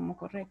toma como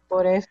correcto.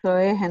 Por eso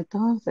es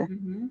entonces.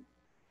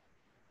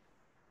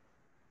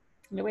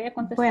 Le voy a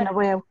contestar. Bueno,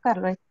 voy a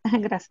buscarlo ahí.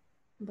 Gracias.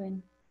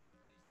 Bueno.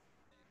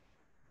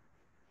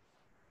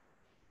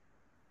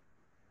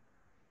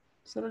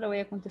 Solo le voy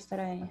a contestar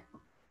a ella.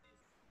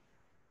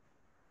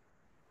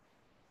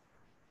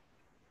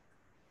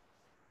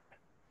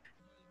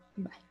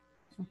 Bye.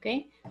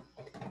 Okay.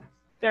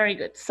 Very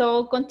good.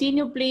 So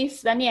continue,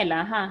 please,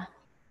 Daniela.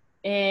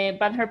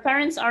 But her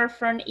parents are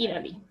from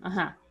Italy.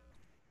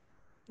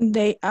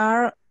 They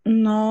are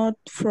not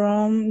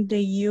from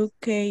the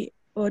UK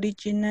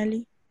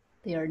originally.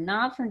 They are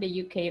not from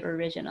the UK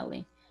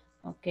originally.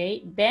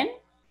 Okay, then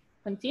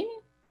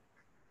continue.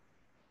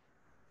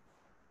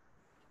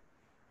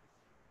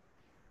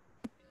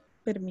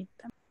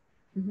 Permítame.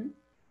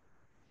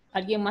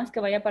 ¿Alguien más que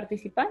vaya a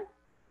participar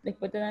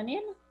después de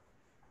Daniela?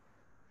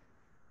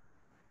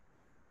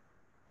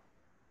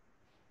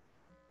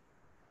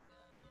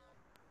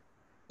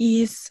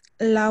 Is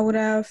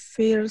Laura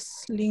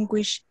first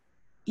language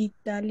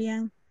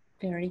Italian?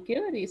 Very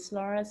good. Is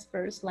Laura's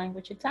first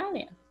language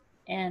Italian?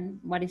 And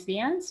what is the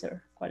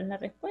answer? ¿Cuál es la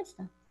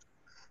respuesta?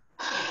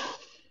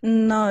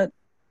 Not.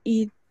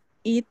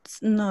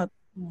 It's not.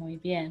 Muy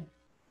bien.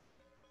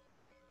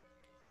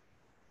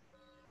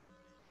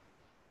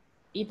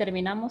 Y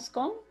terminamos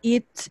con?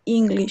 It's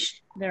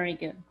English. Very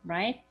good,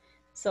 right?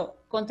 So,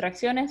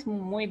 contracciones,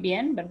 muy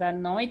bien, ¿verdad?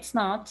 No, it's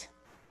not.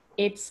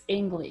 It's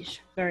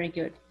English. Very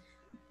good.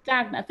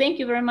 Dagna, thank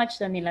you very much,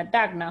 Danila.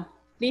 Dagna,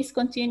 please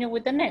continue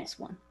with the next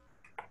one.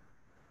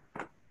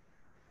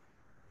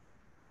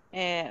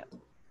 They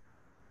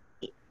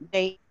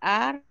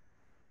are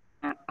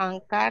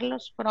and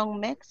Carlos from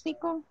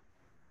Mexico.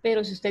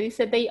 Pero si usted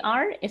dice they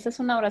are, esa es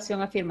una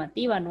oración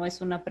afirmativa, no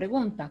es una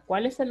pregunta.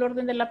 ¿Cuál es el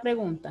orden de la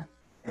pregunta?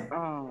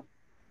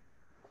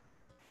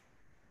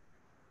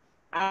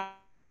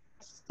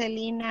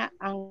 Selena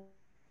and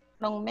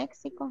from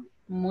Mexico.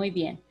 Muy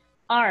bien.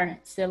 Are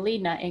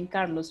Selena and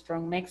Carlos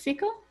from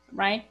Mexico,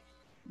 right?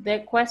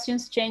 The question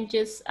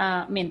changes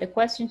a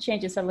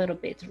little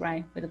bit,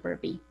 right, with the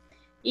verb be.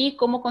 ¿Y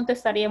cómo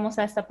contestaríamos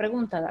a esta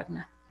pregunta,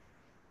 Dagna?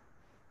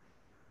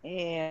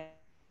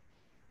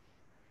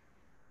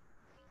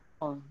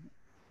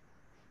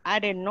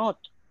 Are not.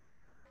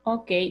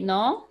 Okay,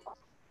 no,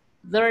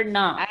 they're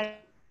not.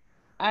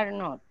 Are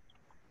not.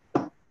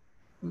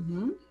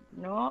 Mm-hmm.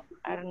 No,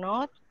 are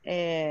not.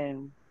 They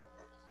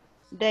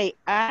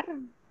are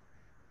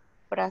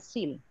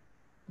Brazil.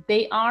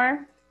 They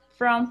are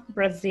from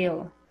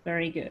Brazil.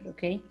 Very good,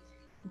 okay?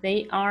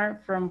 They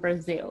are from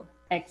Brazil.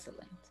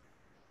 Excellent.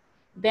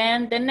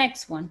 Then the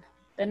next one.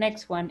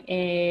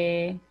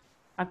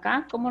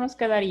 Acá, ¿cómo nos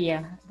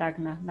quedaría,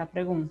 Dagna, la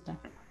pregunta?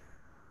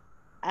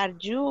 Are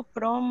you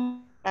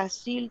from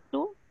Brazil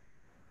too?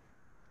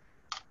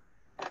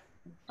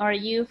 Are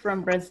you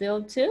from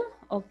Brazil too?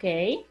 Ok.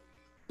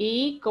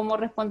 ¿Y cómo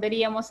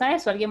responderíamos a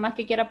eso? ¿Alguien más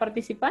que quiera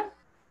participar?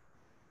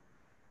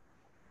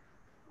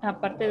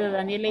 Aparte de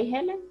Daniela y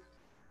Helen.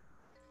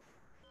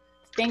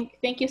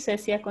 Thank you,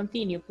 Cecia.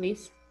 Continue,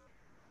 please.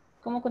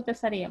 ¿Cómo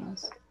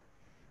contestaríamos?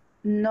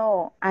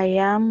 No, I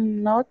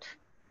am not.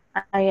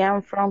 I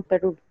am from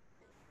Peru.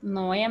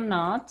 No, I am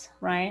not,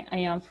 right?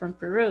 I am from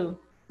Peru.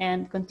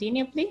 And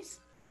continue, please.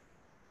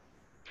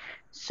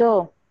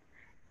 So,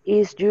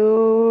 is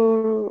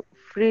your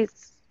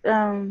first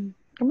language.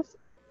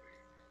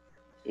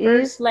 Your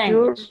first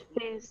language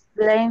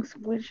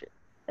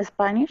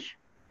Spanish?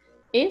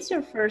 Is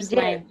your first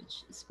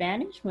language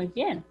Spanish? Muy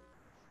bien.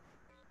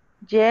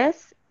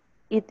 Yes,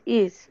 it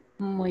is.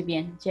 Muy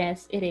bien.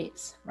 Yes, it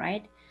is,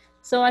 right?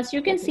 So as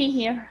you can see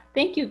here,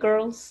 thank you,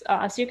 girls.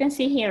 As you can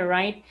see here,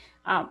 right?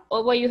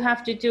 All what you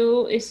have to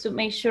do is to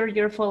make sure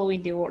you're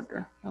following the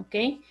order,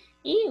 ¿ok?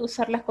 Y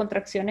usar las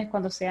contracciones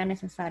cuando sea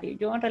necesario.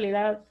 Yo en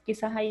realidad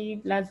quizás ahí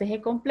las dejé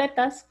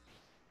completas,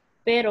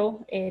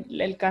 pero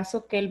el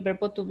caso que el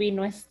verbo to be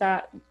no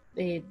está,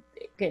 que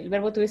el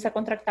verbo to be está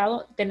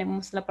contractado,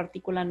 tenemos la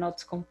partícula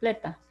not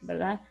completa,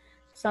 ¿verdad?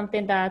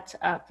 Something that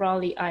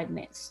probably I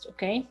missed,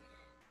 ¿ok?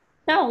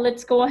 Now,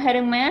 let's go ahead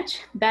and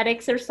match that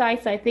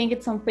exercise. I think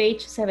it's on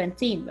page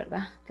 17,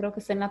 ¿verdad? Creo que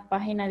está en la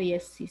página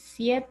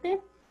 17.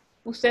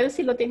 Ustedes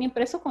si lo tienen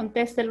impreso,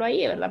 contéstelo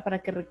ahí, ¿verdad? Para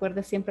que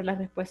recuerde siempre las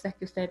respuestas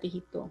que usted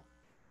digitó.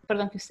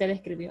 Perdón, que usted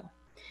escribió.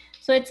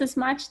 So it says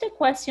match the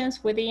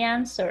questions with the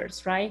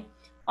answers, right?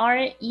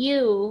 Are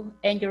you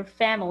and your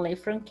family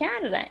from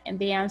Canada? And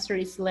the answer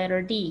is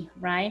letter D,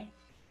 right?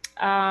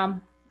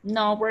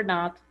 No, we're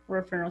not.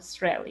 We're from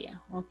Australia,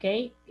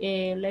 okay?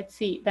 Let's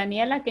see.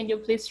 Daniela, can you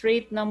please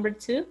read number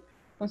 2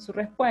 con su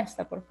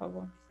respuesta, por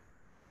favor?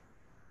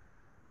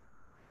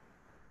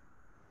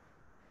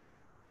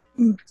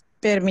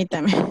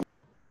 Permítame.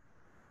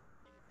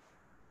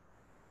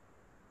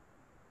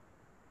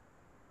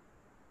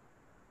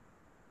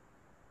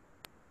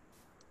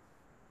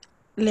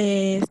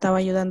 Le estaba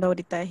ayudando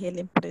ahorita a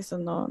Helen, por eso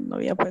no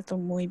había puesto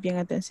muy bien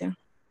atención.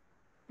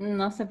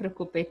 No se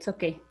preocupe, it's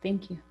okay.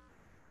 Thank you.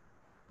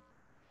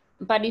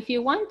 But if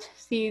you want,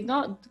 si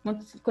no,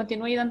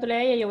 continúe dándole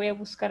a ella, yo voy a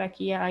buscar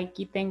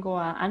aquí tengo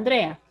a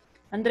Andrea.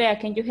 Andrea,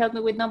 can you help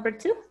me with number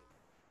 2?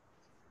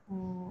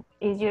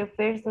 Is your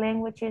first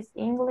language is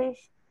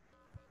English?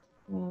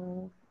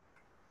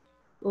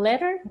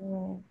 Letter?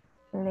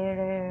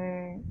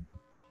 Letter.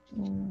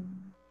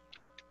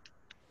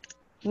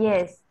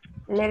 Yes,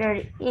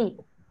 letter E.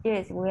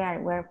 Yes,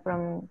 we're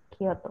from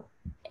Kyoto.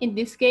 In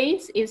this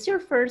case, is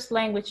your first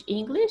language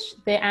English?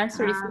 The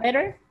answer is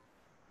letter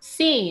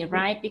C,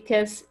 right?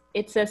 Because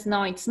it says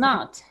no, it's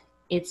not.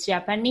 It's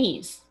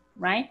Japanese,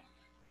 right?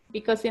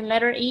 Because in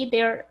letter E,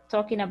 they're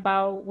talking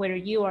about where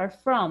you are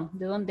from.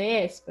 De donde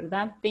es,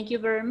 ¿verdad? Thank you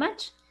very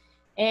much.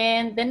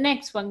 And the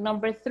next one,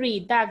 number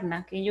 3,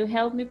 Dagna, can you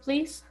help me,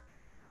 please?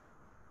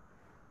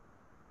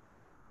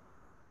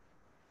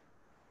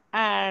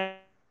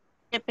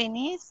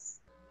 Japanese.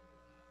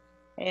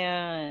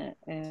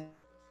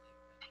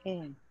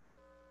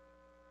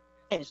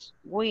 Yes,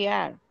 we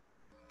are.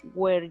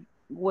 We're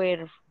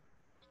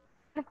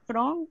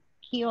from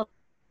Kyoto.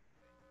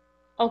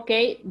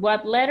 Okay,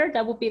 what letter?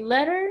 That would be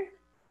letter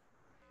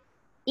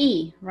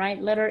E,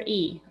 right? Letter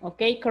E.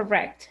 Okay,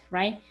 correct,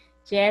 right?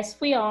 Yes,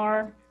 we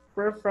are.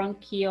 We're from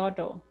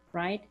Kyoto,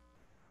 right?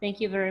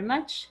 Thank you very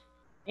much.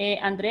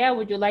 Andrea,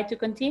 would you like to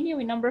continue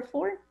in number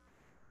 4?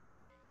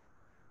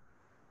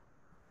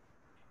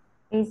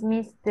 Is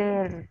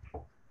Mr.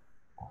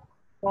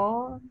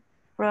 Ho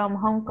from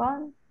Hong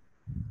Kong?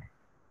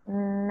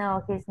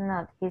 No, he's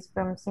not. He's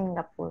from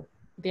Singapore.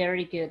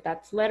 Very good.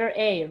 That's letter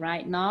A,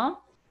 right? No,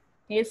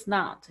 he's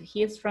not.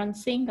 He's from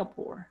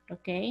Singapore,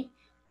 okay?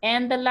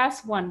 And the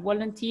last one,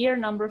 volunteer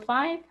number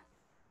 5.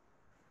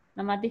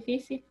 La más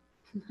difícil.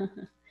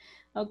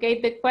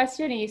 Okay, the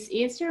question is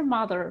your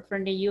mother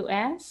from the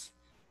U.S.?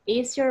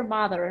 Is your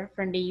mother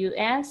from the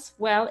U.S.?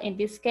 Well, in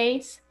this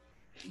case,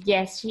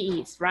 yes,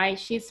 she is, right?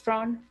 She's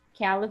from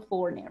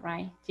California,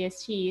 right?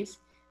 Yes, she is.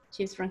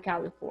 She's from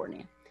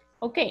California.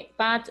 Okay,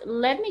 but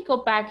let me go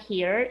back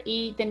here.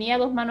 Y tenía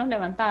 2 manos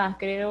levantadas.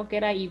 Creo que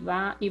era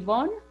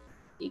Ivonne.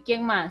 ¿Y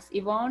quién más?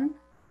 Ivonne.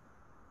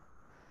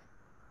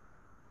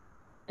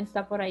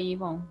 Está por ahí,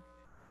 Ivonne.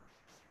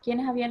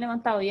 ¿Quiénes habían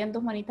levantado? Habían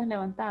 2 manitas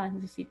levantadas.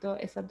 Necesito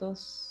esas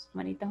 2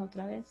 manitas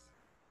otra vez.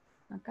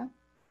 Acá.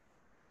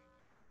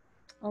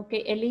 Ok,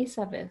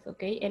 Elizabeth.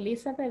 Ok,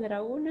 Elizabeth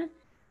era una.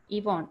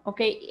 Yvonne.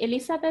 Okay,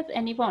 Elizabeth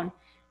and Yvonne,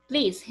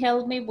 please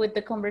help me with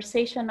the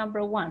conversation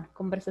number 1.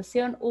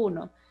 Conversación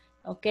 1.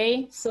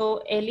 Okay,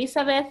 so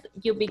Elizabeth,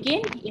 you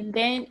begin, and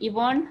then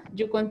Yvonne,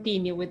 you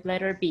continue with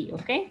letter B,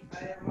 okay?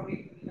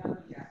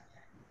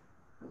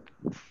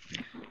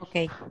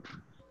 Okay.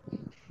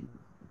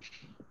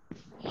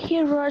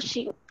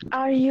 Hiroshi,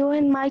 are you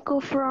and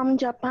Michael from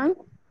Japan?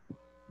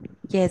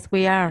 Yes,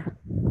 we are.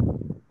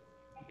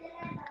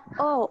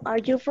 Oh, are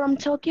you from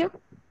Tokyo?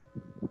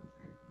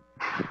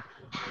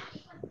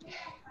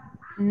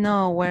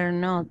 No, we're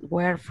not.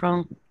 We're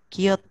from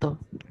Kyoto.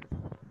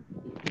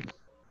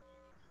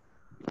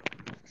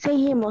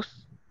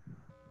 Seguimos.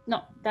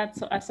 No,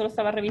 solo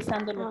estaba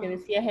revisando lo que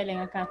decía Helen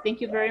acá.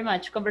 Thank you very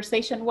much.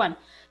 Conversation 1.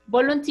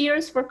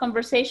 Volunteers for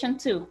conversation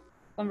 2.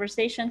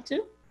 Conversation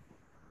 2.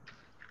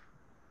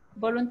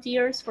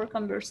 Volunteers for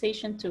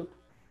conversation 2.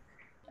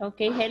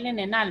 Okay, Helen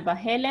and Alba.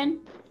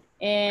 Helen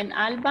and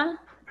Alba,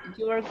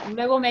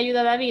 luego me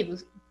ayuda David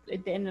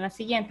en la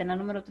siguiente, en la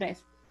número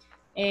 3.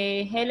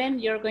 Helen,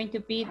 you're going to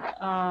be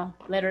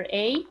letter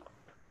A.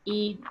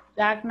 Y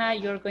Dagna,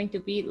 you're going to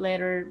be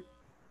letter...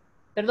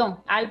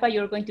 Perdón, Alba,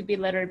 you're going to be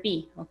letter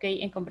B,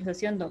 okay, en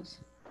conversación 2.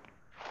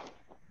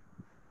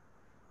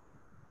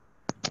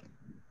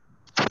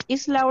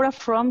 Is Laura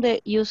from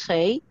the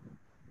USA?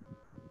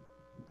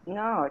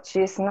 No,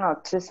 she's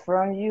not. She's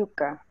from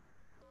UK.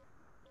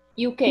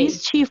 UK.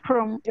 Is she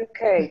from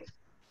UK?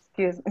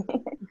 Excuse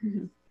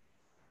me.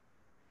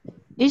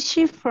 Is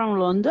she from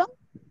London?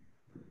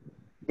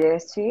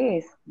 Yes, she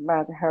is,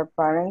 but her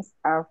parents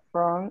are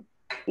from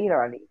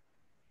Italy.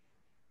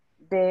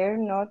 They're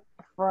not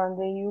from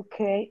the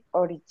UK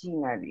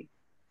originally.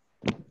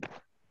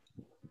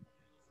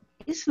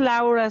 Is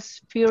Laura's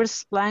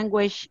first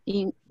language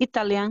in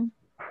Italian?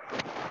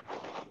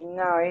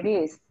 No, it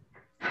is.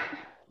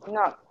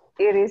 No,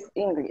 it is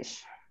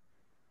English.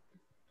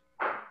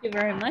 Thank you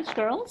very much,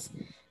 girls.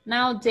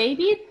 Now,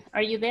 David,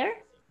 are you there?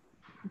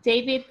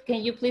 David,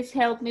 can you please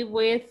help me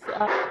with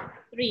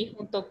 3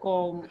 junto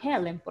con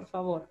Helen, por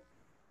favor?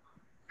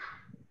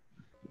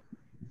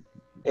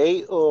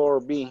 A or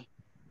B?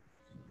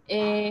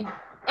 A.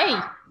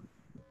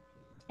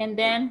 And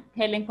then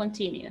Helen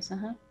continues.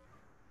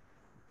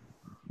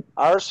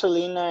 Are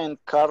Selena and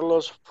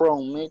Carlos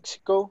from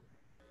Mexico?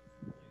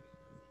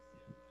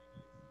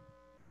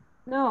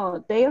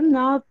 No, they are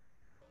not.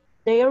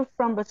 They are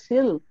from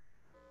Brazil.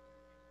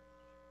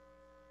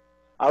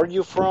 Are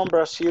you from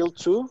Brazil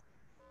too?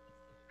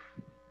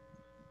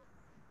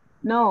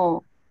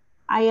 No,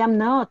 I am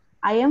not.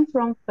 I am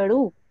from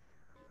Peru.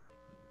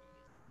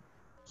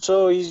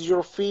 So is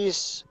your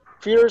first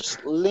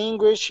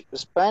language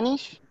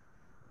Spanish?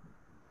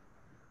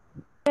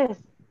 Yes,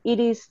 it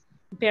is.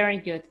 Very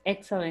good.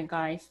 Excellent,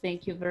 guys.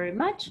 Thank you very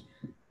much.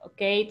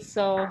 Okay,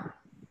 so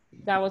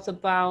that was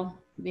about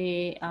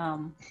the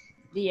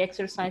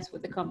exercise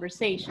with the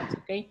conversations,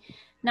 okay?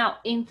 Now,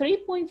 in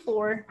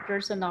 3.4,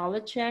 there's a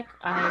knowledge check.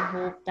 I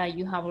hope that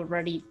you have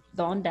already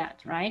done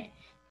that, right?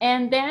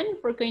 And then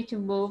we're going to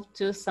move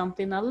to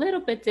something a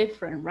little bit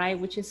different, right?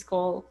 Which is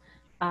called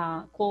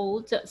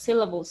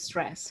syllable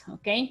stress,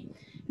 okay?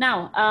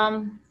 Now,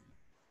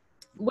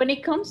 when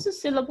it comes to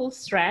syllable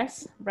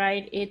stress,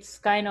 right, it's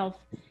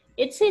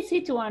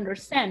easy to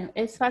understand.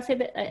 Es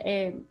fácil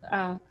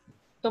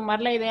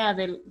tomar la idea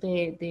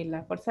de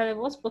la fuerza de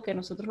voz porque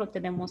nosotros lo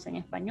tenemos en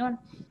español.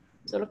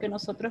 Solo que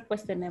nosotros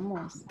pues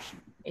tenemos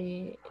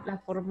la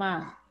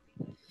forma,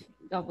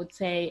 I would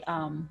say,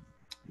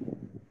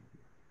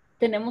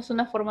 tenemos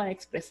una forma de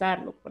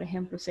expresarlo. Por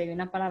ejemplo, si hay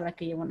una palabra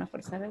que lleva una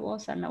fuerza de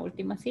voz en la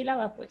última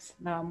sílaba, pues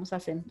la vamos a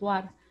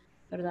acentuar,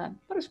 ¿verdad?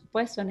 Por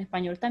supuesto, en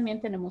español también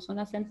tenemos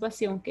una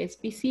acentuación que es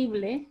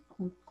visible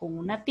con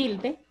una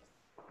tilde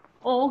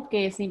o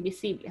que es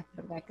invisible,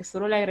 ¿verdad? Que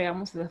solo le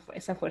agregamos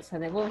esa fuerza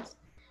de voz.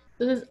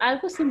 Entonces,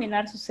 algo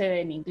similar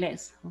sucede en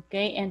inglés,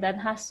 okay? And that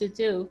has to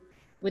do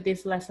with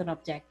this lesson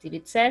objective.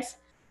 It says,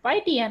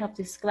 by the end of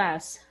this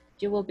class,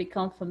 you will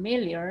become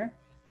familiar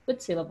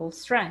with syllable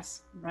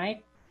stress,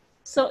 right?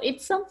 So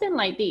it's something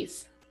like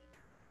this.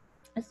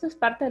 Esto es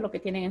parte de lo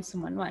que tienen en su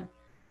manual,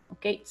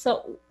 okay?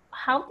 So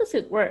how does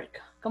it work?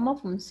 ¿Cómo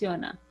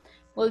funciona?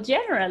 Well,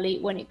 generally,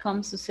 when it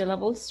comes to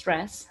syllable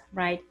stress,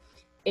 right,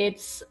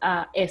 it's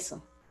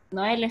eso.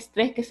 No el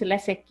estrés que se le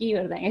hace aquí,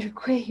 ¿verdad? En el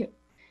cuello.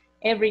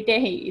 Every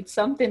day, it's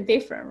something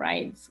different,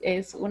 right?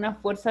 Es una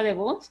fuerza de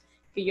voz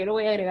que yo le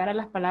voy a agregar a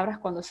las palabras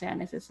cuando sea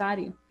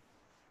necesario.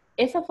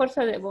 Esa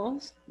fuerza de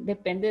voz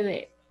depende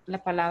de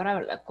la palabra,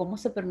 ¿verdad? Cómo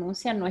se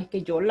pronuncia, no es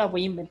que yo la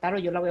voy a inventar o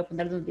yo la voy a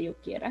poner donde yo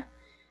quiera,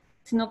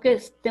 sino que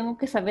tengo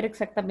que saber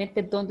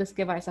exactamente dónde es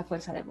que va esa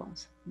fuerza de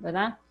voz,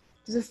 ¿verdad?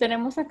 Entonces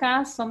tenemos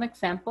acá some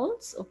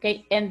examples,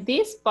 okay? And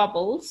these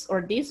bubbles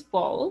or these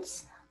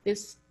balls,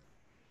 these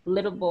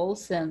little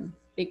balls and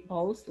big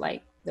balls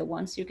like the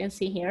ones you can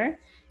see here,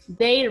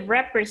 they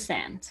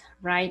represent,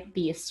 right,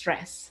 the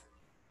stress,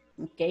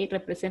 okay?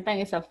 Representan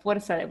esa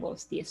fuerza de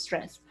voz, the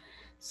stress.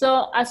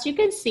 So as you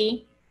can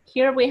see,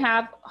 here we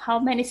have how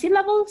many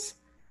syllables?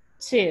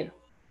 2.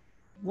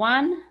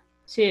 1,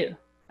 2.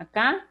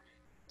 Acá,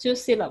 2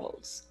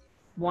 syllables.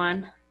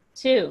 1,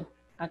 2.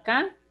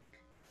 Acá,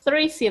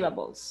 3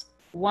 syllables.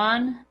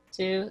 1,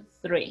 2,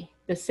 3.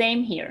 The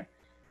same here.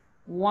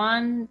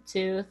 1,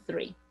 2,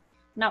 3.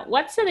 Now,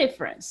 what's the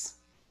difference?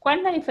 ¿Cuál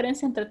es la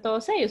diferencia entre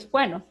todos ellos?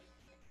 Bueno,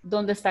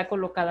 ¿dónde está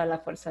colocada la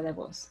fuerza de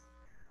voz?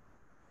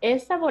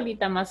 Esta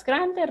bolita más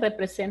grande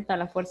representa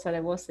la fuerza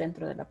de voz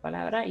dentro de la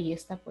palabra y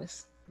esta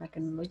pues la que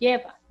nos lo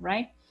lleva,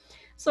 right?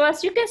 So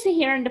as you can see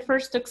here in the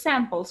first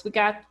examples, we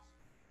got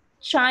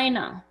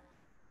China,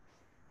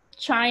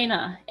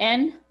 China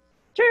and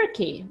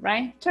Turkey,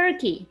 right?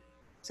 Turkey.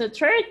 So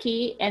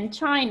Turkey and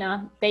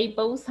China, they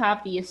both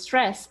have the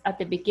stress at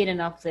the beginning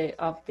of the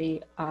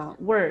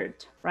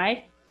word,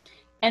 right?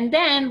 And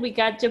then we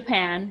got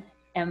Japan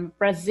and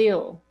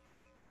Brazil.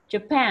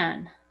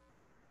 Japan,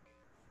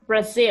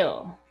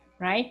 Brazil,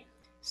 right?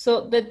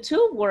 So the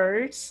two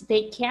words,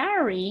 they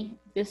carry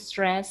the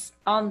stress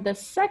on the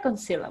second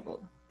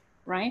syllable,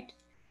 right?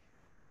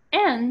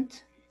 And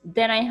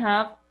then I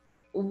have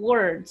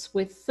words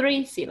with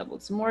 3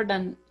 syllables, more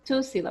than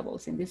 2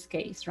 syllables in this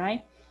case,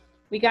 right?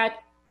 We got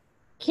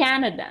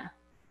Canada,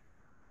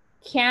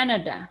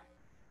 Canada,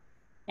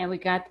 and we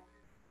got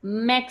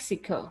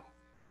Mexico,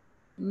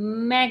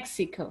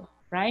 Mexico,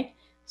 right?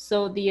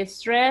 So the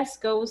stress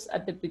goes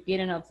at the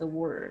beginning of the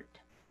word.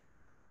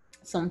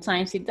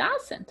 Sometimes it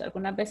doesn't.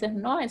 Algunas veces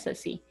no es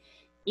así.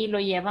 Y lo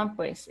llevan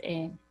pues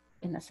en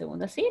la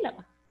segunda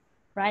sílaba,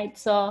 right?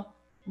 So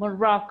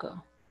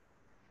Morocco,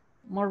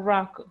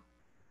 Morocco.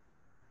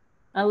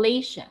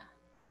 Malaysia,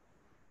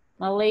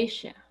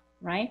 Malaysia,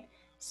 right?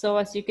 So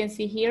as you can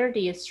see here,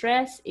 the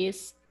stress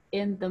is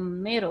in the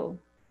middle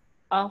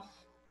of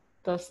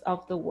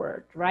the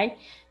word, right?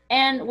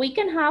 And we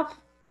can have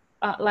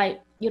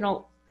like, you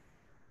know,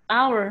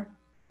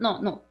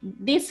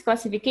 this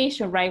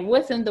classification, right,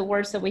 within the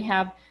words that we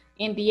have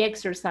in the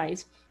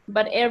exercise,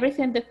 but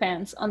everything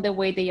depends on the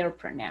way they are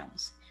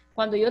pronounced.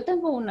 Cuando yo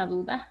tengo una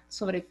duda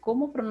sobre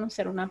cómo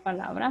pronunciar una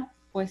palabra,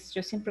 pues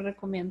yo siempre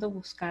recomiendo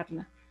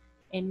buscarla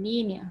en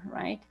línea,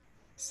 right?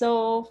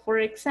 So, for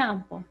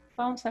example,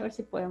 vamos a ver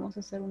si podemos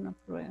hacer una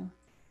prueba.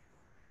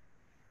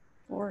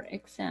 For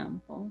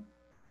example,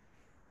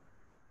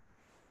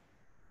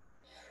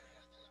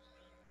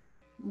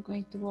 I'm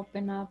going to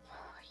open up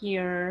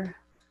here.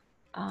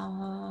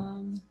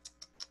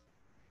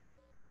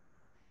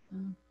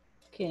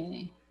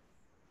 Okay.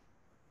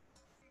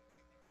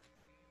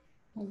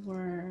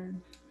 Word.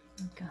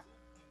 Okay.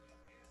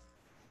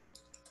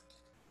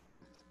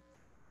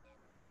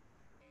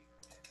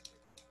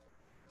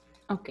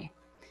 Okay.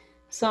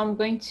 So I'm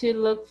going to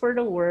look for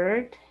the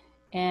word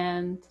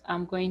and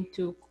I'm going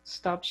to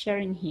stop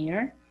sharing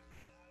here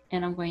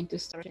and I'm going to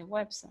start a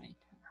website.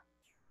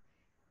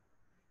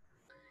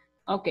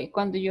 Ok,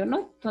 cuando yo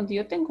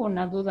tengo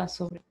una duda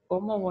sobre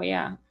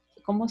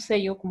cómo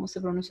sé yo cómo se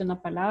pronuncia una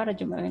palabra,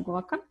 yo me vengo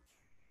acá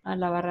a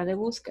la barra de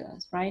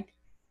búsquedas, right?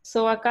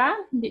 So acá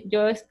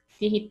yo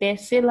digité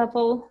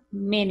syllable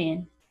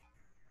meaning,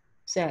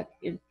 o sea,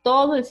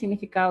 todo el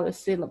significado de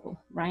syllable,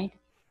 right?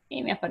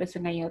 Y me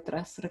aparecen ahí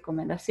otras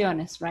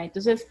recomendaciones, right?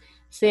 Entonces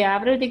se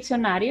abre el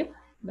diccionario,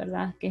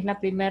 ¿verdad? Que es el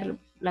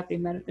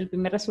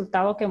primer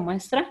resultado que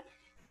muestra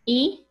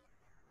y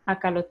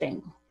acá lo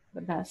tengo,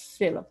 ¿verdad?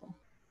 Syllable.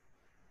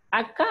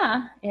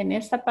 Acá, en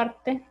esta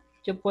parte,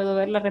 yo puedo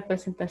ver la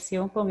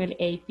representación con el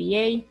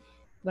APA,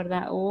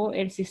 ¿verdad? O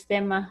el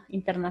sistema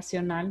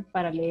internacional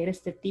para leer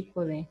este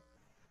tipo de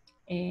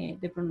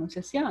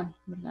pronunciación,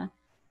 ¿verdad?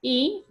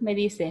 Y me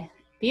dice,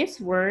 this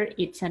word,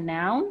 it's a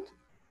noun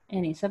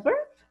and it's a verb.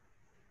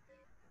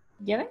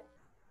 ¿Ya ven?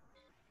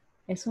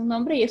 Es un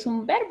nombre y es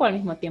un verbo al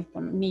mismo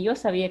tiempo. Ni yo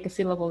sabía que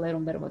syllable era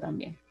un verbo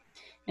también.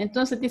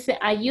 Entonces dice,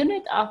 a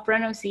unit of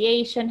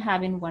pronunciation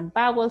having one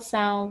vowel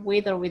sound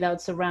with or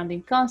without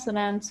surrounding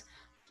consonants,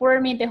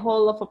 forming the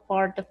whole of a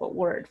part of a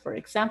word. For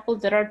example,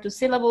 there are 2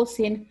 syllables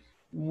in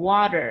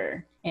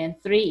water, and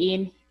 3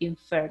 in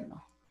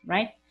inferno,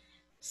 right?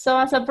 So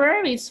as a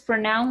verb, it's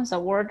pronounced a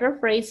word or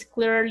phrase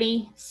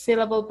clearly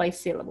syllable by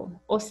syllable.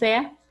 O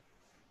sea,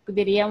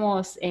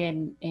 diríamos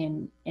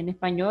en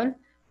español,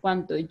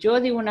 cuando yo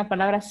digo una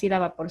palabra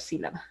sílaba por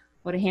sílaba.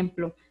 Por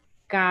ejemplo,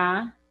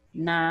 Canadá.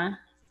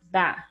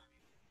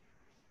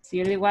 Si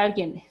yo le digo a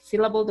alguien,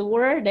 syllable the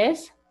word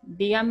es,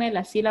 dígame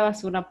las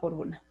sílabas una por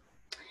una.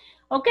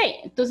 Ok,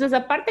 entonces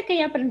aparte que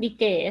ya aprendí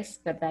qué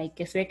es, ¿verdad? Y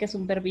que sé que es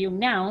un verbo y un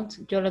noun,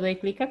 yo le doy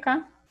clic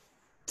acá.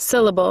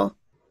 Syllable.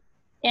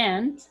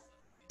 And.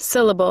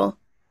 Syllable.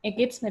 It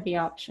gives me the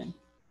option.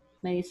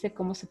 Me dice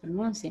cómo se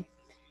pronuncia.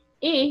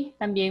 Y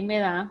también me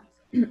da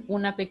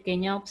una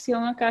pequeña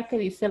opción acá que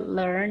dice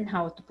learn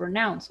how to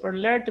pronounce or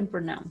learn to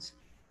pronounce.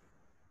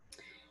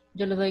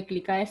 Yo le doy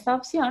clic a esta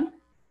opción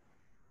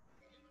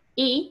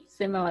y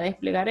se me va a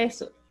desplegar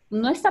eso.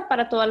 No está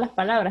para todas las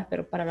palabras,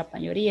 pero para la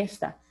mayoría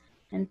está.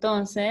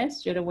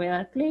 Entonces, yo le voy a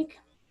dar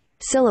clic.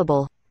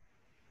 Syllable.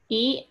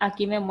 Y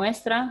aquí me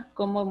muestra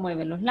cómo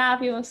mueven los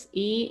labios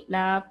y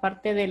la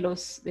parte de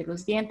los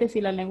dientes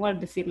y la lengua al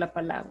decir la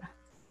palabra.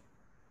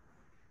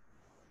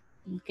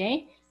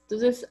 Ok.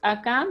 Entonces,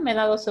 acá me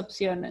da dos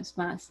opciones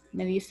más.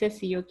 Me dice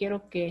si yo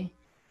quiero que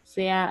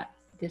sea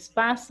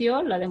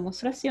despacio la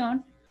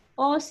demostración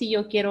o si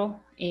yo quiero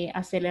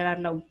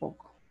acelerarla un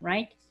poco,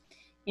 right?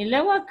 Y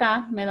luego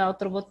acá me da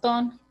otro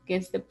botón que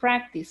es de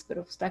practice,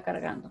 pero está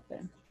cargando.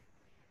 Esperen.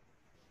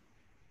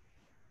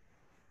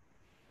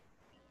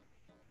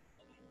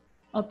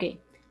 Ok,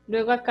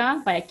 luego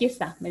acá, vaya, aquí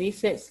está, me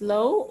dice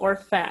slow or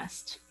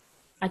fast.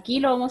 Aquí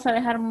lo vamos a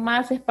dejar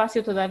más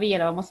espacio todavía,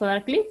 le vamos a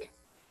dar clic.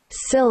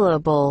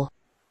 Syllable.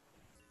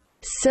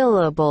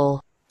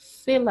 Syllable.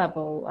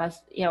 Syllable,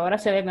 y ahora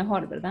se ve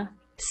mejor, ¿verdad?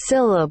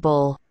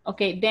 Syllable.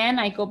 Ok, then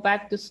I go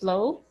back to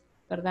slow,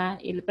 ¿verdad?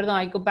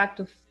 Perdón, I go back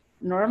to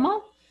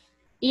normal.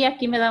 Y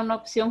aquí me da una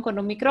opción con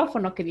un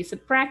micrófono que dice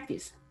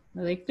practice.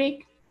 Le doy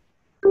clic.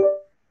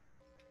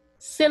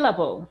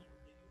 Syllable.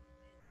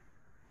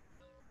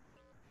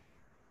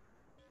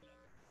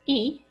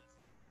 Y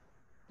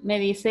me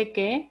dice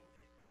que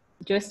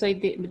yo estoy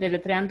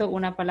deletreando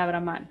una palabra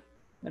mal,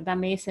 ¿verdad?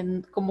 Me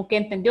dicen como que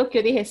entendió que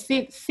yo dije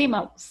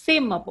syllable,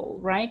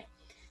 right?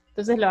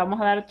 Entonces le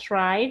vamos a dar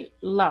try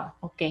la.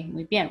 Ok,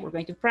 muy bien, we're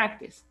going to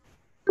practice.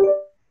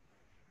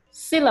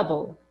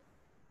 Syllable.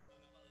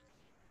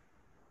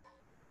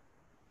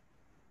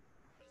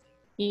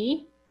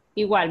 Y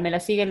igual me la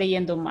sigue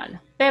leyendo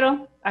mal,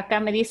 pero acá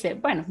me dice,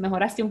 bueno,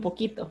 mejoraste un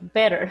poquito,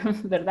 better,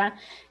 ¿verdad?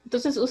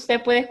 Entonces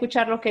usted puede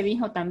escuchar lo que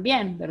dijo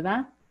también,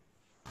 ¿verdad?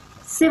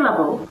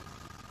 Syllable.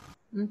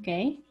 Ok,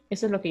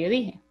 eso es lo que yo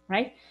dije,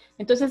 right?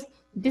 Entonces,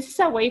 this is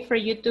a way for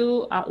you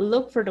to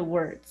look for the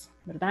words,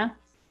 ¿verdad?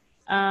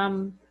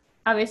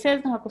 A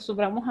veces nos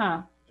acostumbramos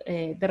a,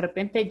 de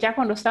repente, ya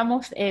cuando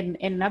estamos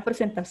en la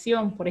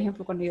presentación, por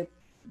ejemplo, cuando yo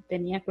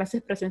tenía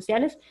clases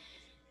presenciales,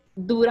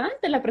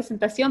 durante la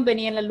presentación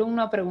venía el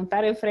alumno a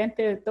preguntar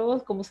enfrente de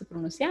todos cómo se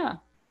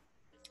pronunciaba.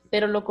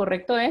 Pero lo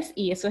correcto es,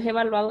 y eso es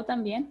evaluado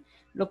también,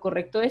 lo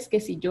correcto es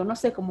que si yo no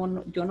sé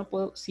cómo,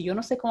 si yo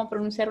no sé cómo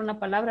pronunciar una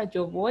palabra,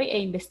 yo voy e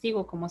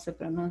investigo cómo se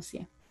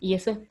pronuncia. Y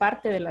eso es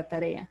parte de la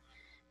tarea,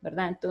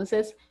 ¿verdad?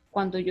 Entonces,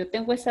 cuando yo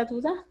tengo esa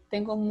duda,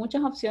 tengo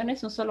muchas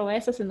opciones, no solo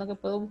esa, sino que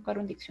puedo buscar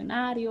un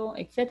diccionario,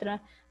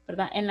 etcétera,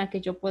 ¿verdad? En la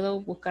que yo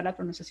puedo buscar la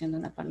pronunciación de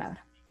una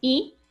palabra.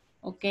 Y,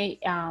 ok,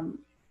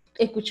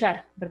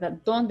 escuchar, ¿verdad?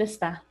 ¿Dónde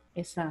está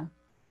ese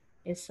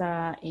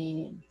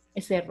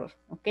error?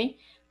 ¿Ok?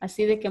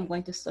 Así de que I'm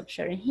going to stop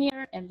sharing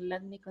here and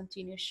let me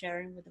continue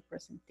sharing with the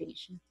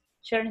presentation.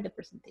 Sharing the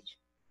presentation.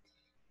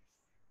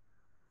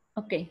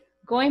 Okay,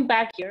 going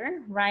back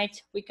here,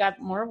 right? We got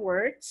more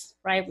words,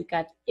 right? We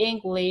got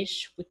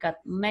English, we got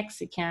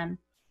Mexican,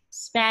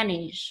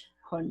 Spanish,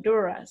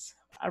 Honduras,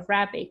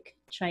 Arabic,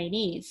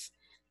 Chinese,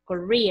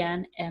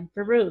 Korean, and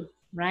Peru,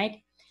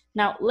 right?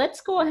 Now,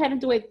 let's go ahead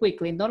and do it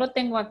quickly. No lo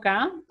tengo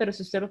acá, pero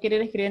si usted lo quiere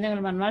ir escribiendo en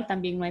el manual,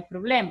 también no hay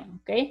problema,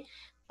 ¿ok?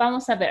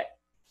 Vamos a ver.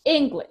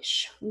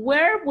 English.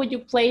 Where would you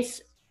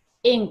place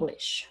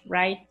English,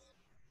 right?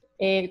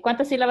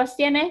 ¿Cuántas sílabas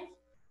tiene?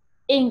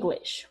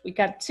 English. We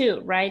got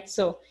 2, right?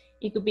 So,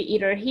 it could be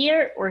either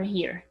here or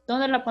here.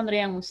 ¿Dónde la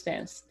pondrían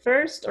ustedes?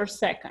 First or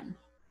second?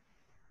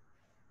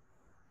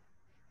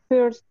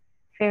 First.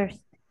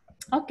 First.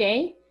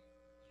 Okay.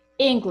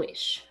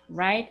 English,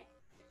 right?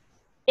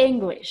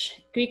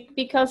 English,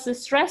 because the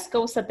stress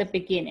goes at the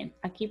beginning.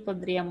 Aquí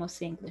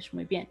pondríamos English,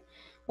 muy bien.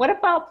 What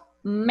about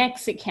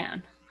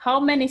Mexican? How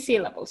many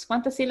syllables?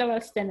 ¿Cuántas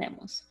sílabas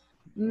tenemos?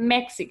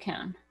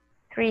 Mexican.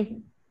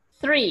 3.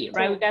 3,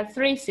 right? We got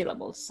 3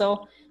 syllables.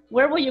 So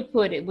where will you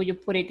put it? Will you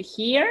put it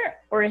here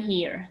or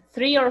here?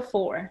 3 or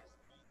 4?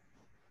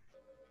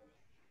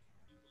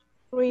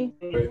 3.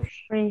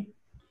 3.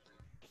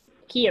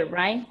 Here,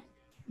 right?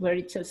 Where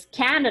it says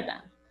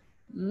Canada,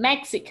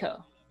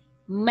 Mexico,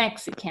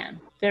 Mexican.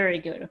 Very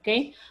good,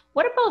 okay?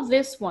 What about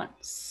this one?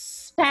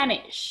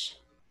 Spanish.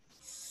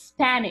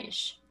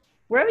 Spanish.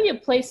 Where will you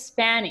place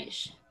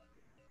Spanish?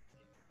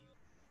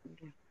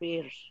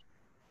 First.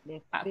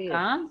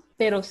 Acá,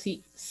 pero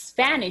sí,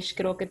 Spanish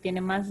creo que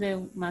tiene más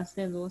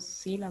de 2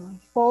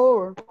 sílabas.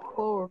 Four.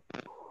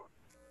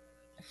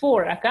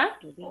 Four, acá.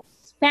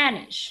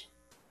 Spanish.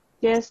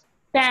 Yes.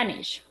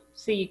 Spanish.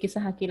 Sí,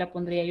 quizás aquí la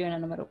pondría yo en la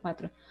número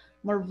 4.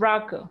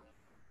 Morocco.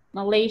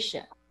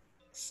 Malaysia.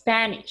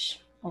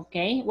 Spanish.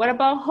 Okay. What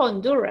about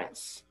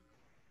Honduras?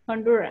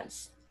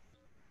 Honduras.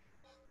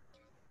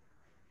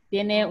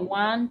 Tiene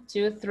 1,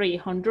 2,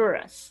 3.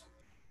 Honduras.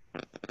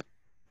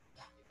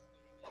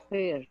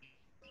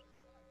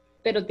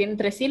 Pero tiene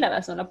 3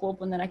 sílabas. No la puedo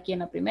poner aquí en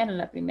la primera.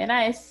 La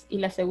primera es, y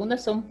la segunda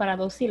son para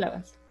 2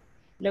 sílabas.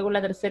 Luego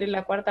la tercera y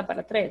la cuarta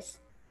para 3.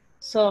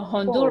 So,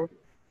 Honduras.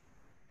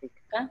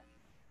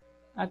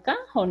 Acá,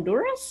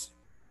 Honduras.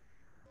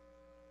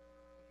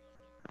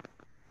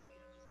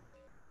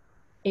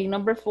 In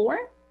number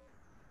 4.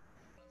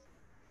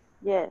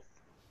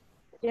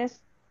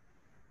 Yes.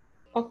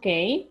 Ok,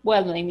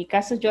 bueno, en mi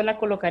caso yo la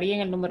colocaría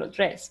en el número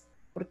 3,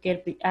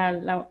 porque a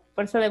la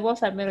fuerza de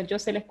voz al menos yo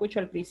se la escucho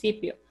al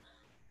principio.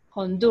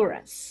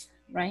 Honduras,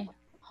 right?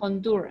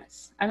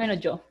 Honduras, al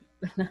menos yo.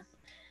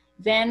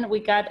 Then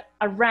we got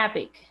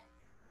Arabic.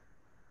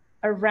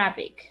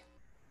 Arabic.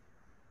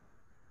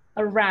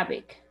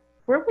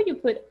 Where would you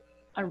put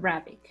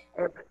Arabic?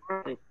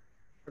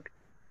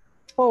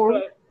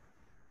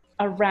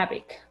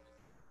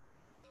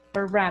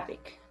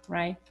 Arabic,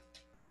 right?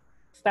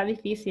 Está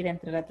difícil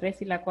entre la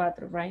 3 y la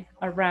 4, right?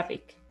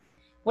 Arabic.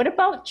 What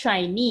about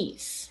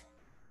Chinese?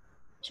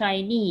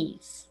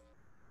 Chinese.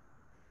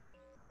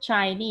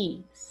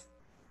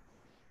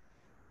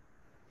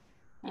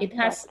 It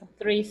has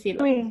 3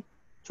 syllables.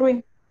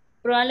 Three.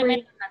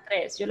 Probablemente en la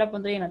 3. Yo la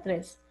pondría en la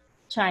 3.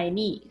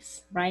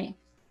 Chinese, right?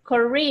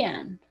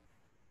 Korean.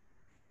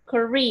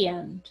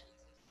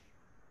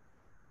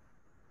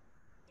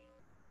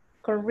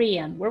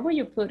 Where would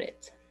you put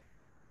it?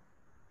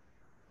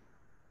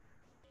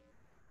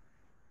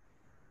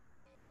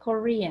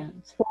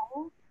 Korean.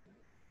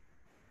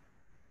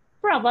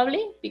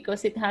 Probably,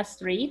 because it has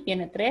 3,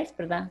 tiene 3,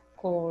 ¿verdad?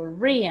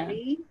 Korean.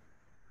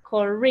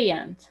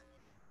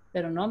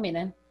 Pero no,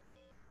 miren.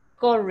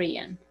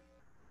 Korean.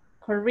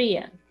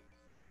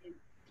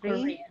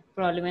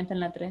 Probablemente en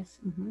la 3.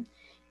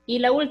 Y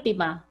la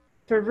última,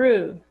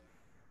 Peru.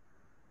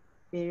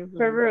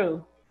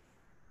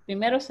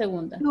 Primero o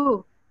segunda.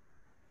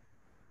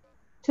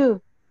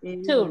 Two,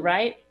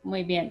 right?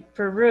 Muy bien.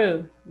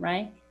 Peru,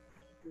 right?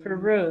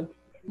 Peru.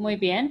 Muy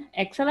bien.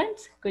 Excellent.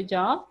 Good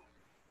job.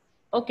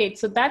 Okay,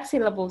 so that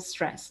syllable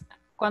stress.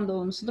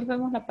 Cuando nosotros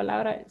vemos la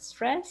palabra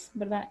stress,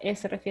 ¿verdad?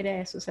 Se refiere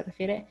a eso. Se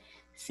refiere,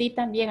 sí,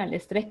 también al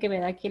estrés que me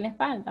da aquí en la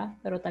espalda,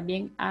 pero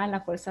también a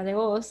la fuerza de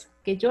voz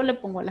que yo le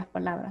pongo a las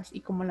palabras y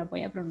cómo las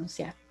voy a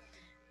pronunciar.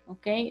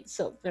 Okay,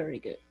 so very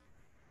good.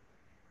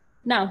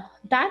 Now,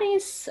 that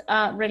is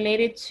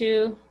related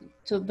to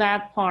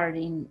that part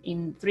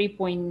in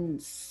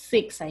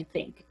 3.6, I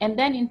think. And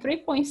then in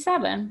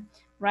 3.7,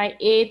 right,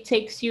 it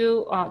takes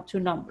you to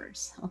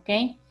numbers,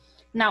 okay?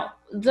 Now,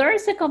 there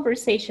is a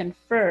conversation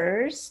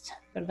first,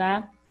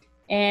 ¿verdad?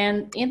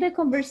 And in the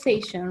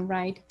conversation,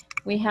 right,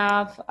 we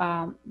have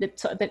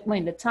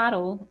the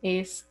title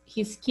is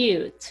He's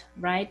Cute,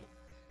 right?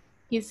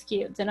 He's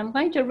cute. And I'm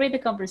going to read the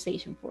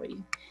conversation for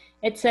you.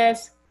 It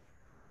says,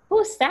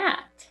 who's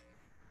that?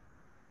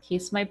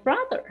 He's my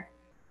brother.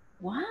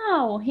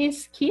 Wow,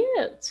 he's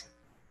cute.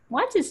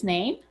 What's his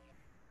name?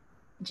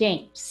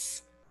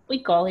 James. We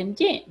call him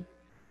Jim.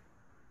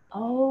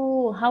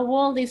 Oh, how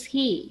old is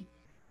he?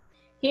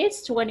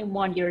 He's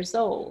 21 years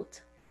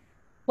old.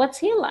 What's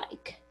he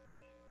like?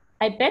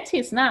 I bet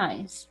he's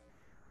nice.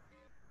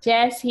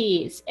 Yes, he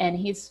is, and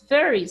he's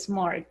very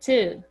smart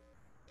too.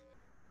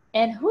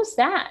 And who's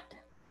that?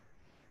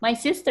 My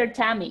sister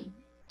Tammy.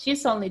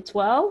 She's only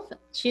 12.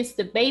 She's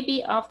the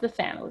baby of the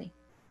family.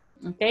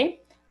 Okay,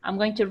 I'm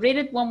going to read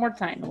it one more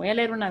time. Voy a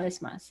leer una vez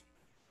más.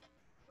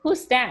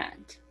 Who's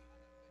that?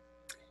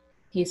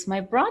 He's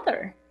my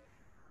brother.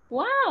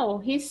 Wow,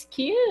 he's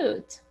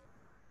cute.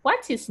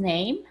 What's his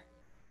name?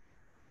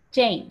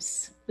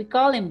 James. We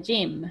call him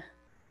Jim.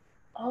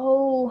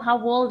 Oh,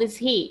 how old is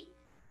he?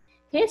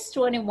 He's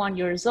 21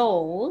 years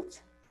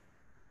old.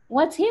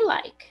 What's he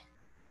like?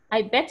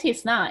 I bet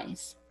he's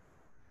nice.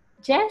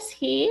 Yes,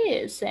 he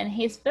is, and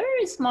he's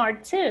very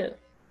smart too.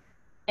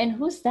 And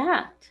who's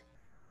that?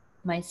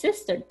 My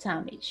sister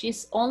Tammy.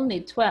 She's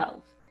only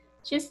 12.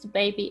 She's the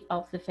baby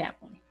of the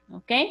family.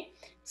 Okay?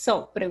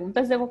 So,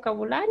 ¿preguntas de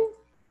vocabulario?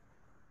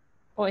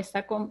 ¿O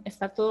está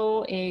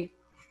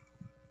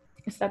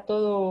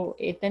todo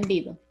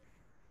tendido?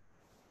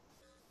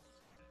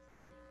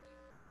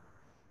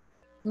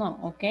 No,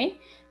 okay.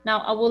 Now,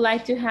 I would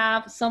like to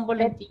have some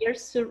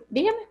volunteers to...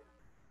 Dígame.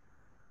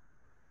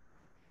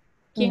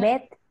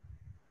 Beth.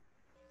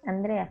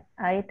 Andrea,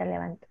 ahorita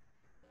levanto.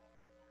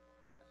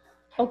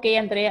 Ok,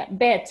 Andrea.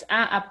 Bet.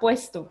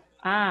 Apuesto.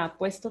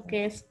 Apuesto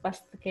que es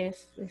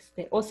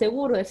o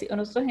seguro, o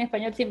nosotros en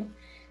español decimos,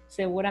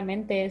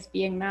 seguramente es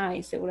bien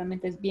nice,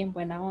 seguramente es bien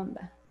buena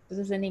onda.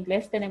 Entonces en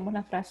inglés tenemos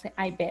la frase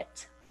I bet.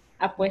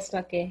 Apuesto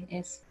a que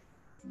es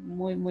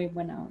muy, muy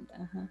buena onda.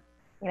 Ajá.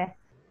 Gracias.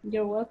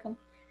 You're welcome.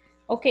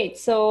 Okay,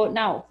 so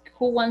now,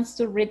 who wants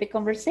to read the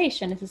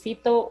conversation?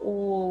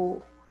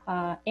 Necesito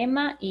a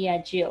Emma y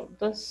a Jill,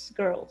 dos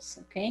girls,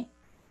 okay?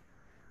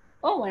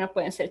 Oh, bueno,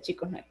 pueden ser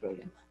chicos, no hay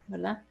problema,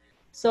 ¿verdad?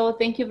 So,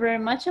 thank you very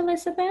much,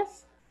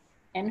 Elizabeth.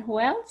 And who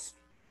else?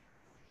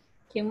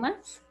 ¿Quién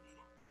más?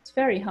 It's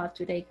very hot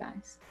today,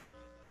 guys.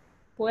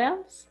 Who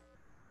else?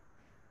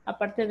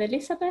 Aparte de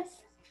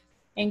Elizabeth.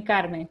 En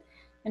Carmen.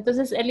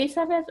 Entonces,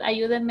 Elizabeth,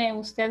 ayúdeme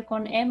usted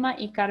con Emma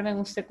y Carmen,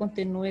 usted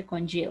continúe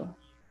con Jill.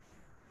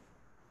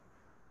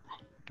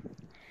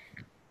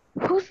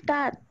 Who's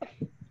that?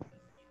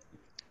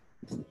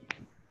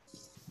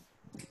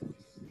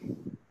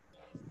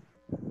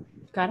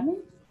 Carmen?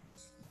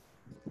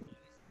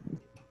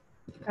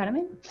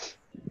 Carmen?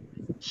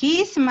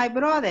 He's my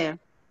brother.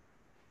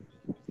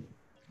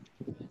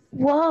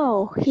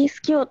 Whoa, he's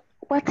cute.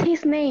 What's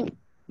his name?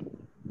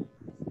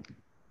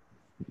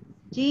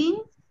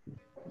 Jean.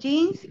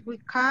 Jean, we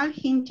call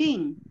him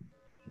Jean.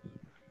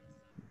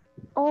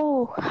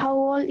 Oh, how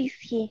old is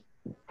he?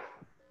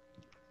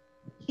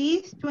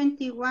 He's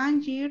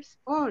 21 years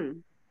old.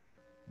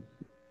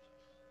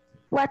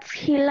 What's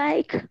he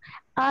like?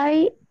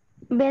 I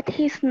bet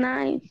he's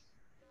nice.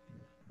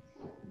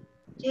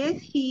 Yes,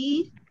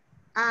 he is,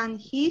 and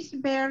he's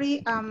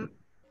very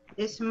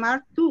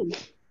smart too.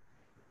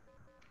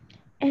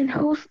 And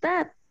who's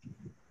that?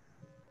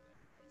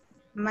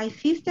 My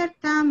sister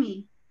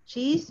Tammy.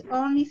 She's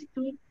only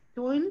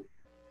 12.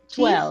 She's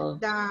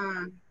 12.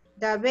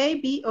 the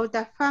baby of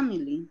the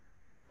family.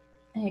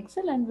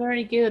 Excellent,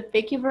 very good.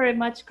 Thank you very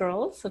much,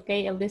 girls.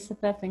 Okay,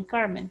 Elizabeth and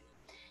Carmen.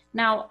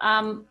 Now,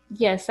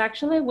 yes,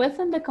 actually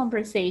within the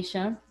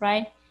conversation,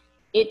 right,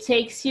 it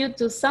takes you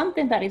to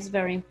something that is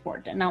very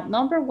important. Now,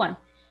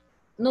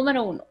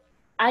 número uno,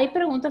 hay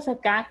preguntas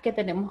acá que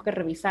tenemos que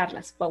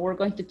revisarlas, but we're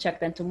going to check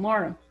them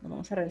tomorrow. Lo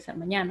vamos a revisar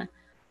mañana.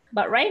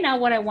 But right now,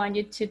 what I want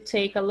you to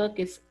take a look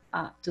is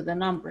to the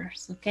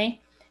numbers,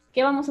 okay?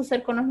 ¿Qué vamos a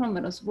hacer con los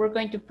números? We're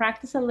going to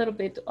practice a little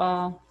bit.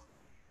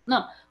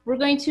 No, we're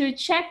going to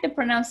check the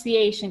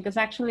pronunciation because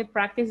actually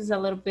practice is a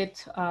little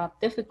bit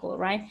difficult,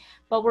 right?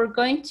 But we're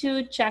going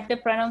to check the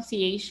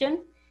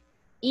pronunciation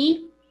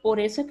y por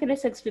eso es que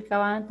les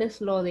explicaba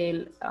antes lo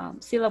del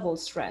syllable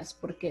stress,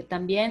 porque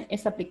también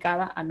es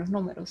aplicada a los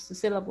números, the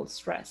syllable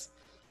stress,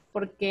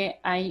 porque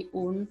hay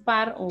un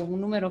par o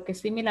un número que es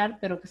similar,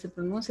 pero que se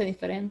pronuncia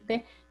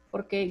diferente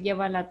porque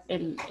lleva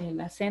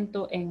el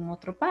acento en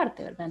otra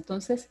parte, ¿verdad?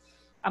 Entonces,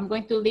 I'm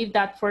going to leave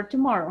that for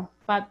tomorrow,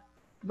 but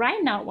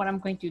right now, what I'm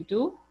going to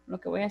do, lo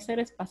que voy a hacer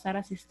es pasar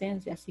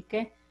asistencia. Así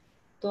que,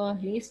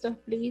 todos listos,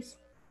 please.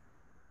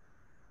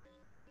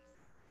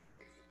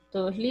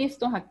 Todos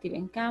listos,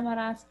 activen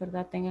cámaras,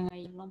 ¿verdad? Tengan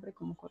ahí el nombre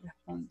como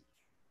corresponde.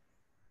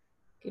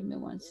 Give me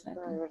one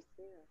second.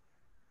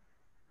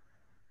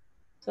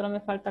 Solo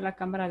me falta la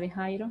cámara de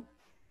Jairo,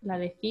 la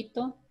de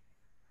Fito.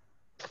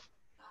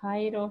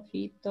 Jairo,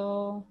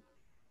 Fito.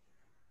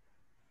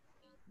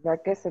 Ya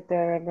que se te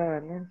agarra la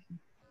alergia.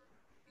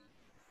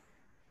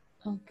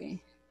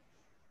 Okay.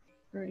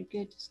 Very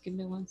good. Just give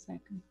me one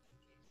second.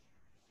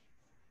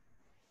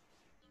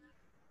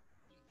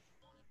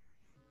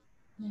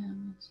 Yeah.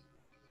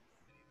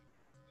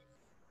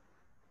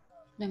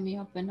 Let me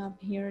open up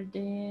here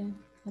the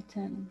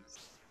attendance.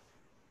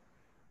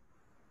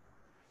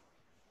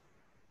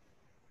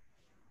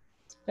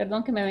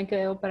 Perdón que me ven que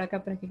debo para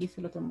acá, pero es que aquí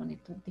el otro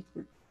monitor.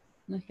 Disculpe.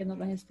 No es que no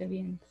los esté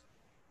viendo.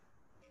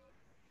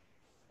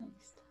 Ahí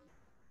está.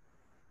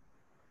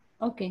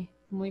 Ok,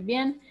 muy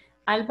bien.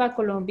 Alba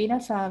Colombina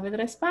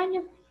Saavedra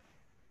España.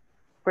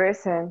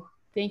 Present.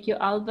 Thank you,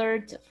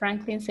 Albert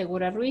Franklin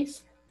Segura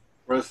Ruiz.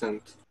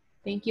 Present.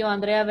 Thank you,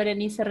 Andrea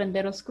Berenice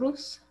Renderos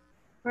Cruz.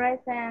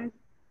 Present.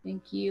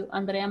 Thank you,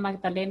 Andrea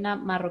Magdalena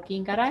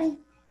Marroquín Garay.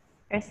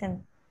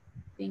 Present.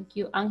 Thank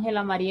you,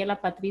 Ángela Mariela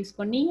Patriz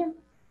Bonilla.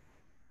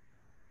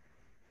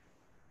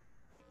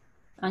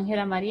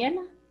 Ángela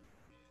Mariela.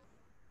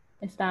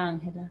 Está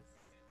Ángela.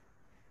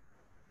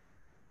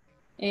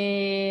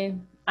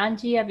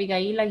 Angie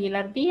Abigail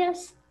Aguilar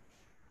Díaz.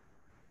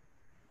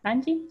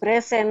 Angie.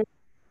 Present.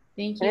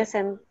 Thank you.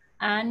 Present.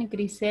 Anne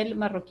Grisel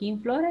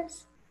Marroquín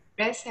Flores.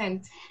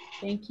 Present.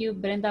 Thank you.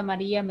 Brenda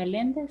María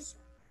Meléndez.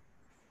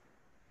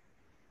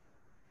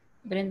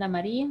 Brenda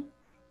María.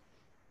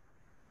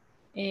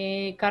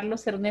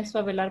 Carlos Ernesto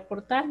Avelar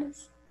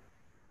Portales.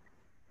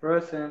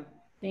 Present.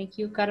 Thank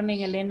you. Carmen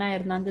Elena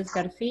Hernández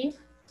García.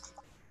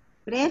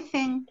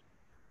 Present.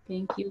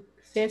 Thank you.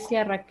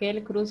 Cecia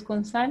Raquel Cruz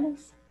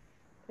González.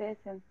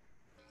 Present.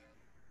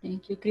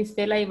 Thank you.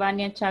 Cristela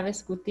Ivania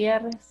Chávez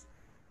Gutiérrez.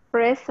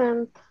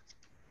 Present.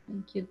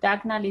 Thank you.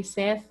 Dagna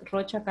Lizeth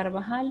Rocha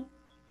Carvajal.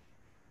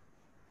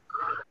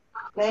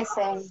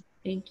 Present.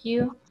 Thank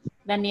you.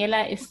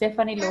 Daniela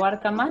Stephanie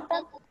Loarca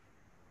Mata.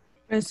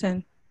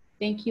 Present.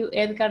 Thank you.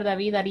 Edgar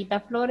David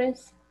Arita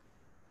Flores.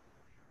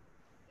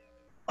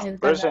 Edgar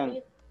Present.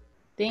 David.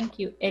 Thank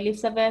you.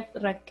 Elizabeth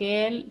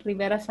Raquel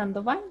Rivera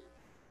Sandoval.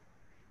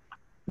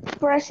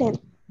 Present.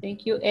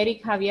 Thank you.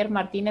 Eric Javier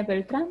Martínez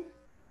Beltrán.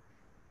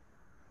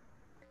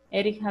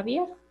 Eric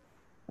Javier.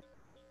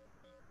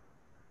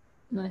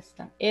 No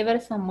está.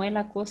 Ever Samuel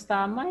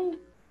Acosta Amaya.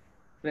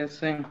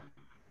 Present.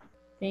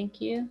 Thank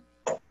you.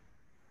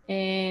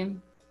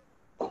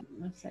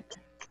 One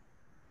second.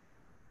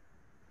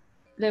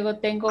 Luego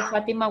tengo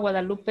Fátima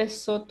Guadalupe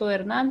Soto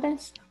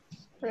Hernández.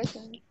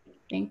 Present.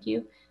 Thank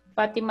you.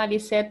 Fátima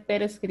Lisette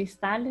Pérez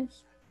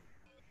Cristales.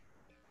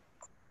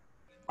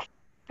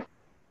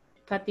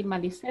 Fátima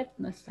Lisette,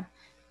 no está.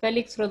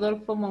 Félix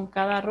Rodolfo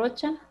Moncada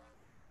Rocha.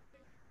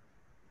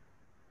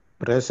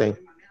 Present.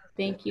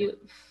 Thank you.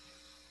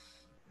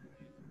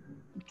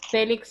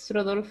 Félix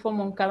Rodolfo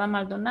Moncada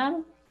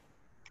Maldonado.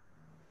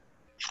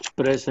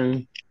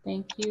 Present.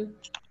 Thank you.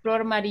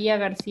 Flor María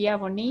García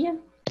Bonilla.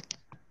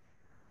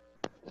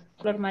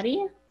 Flor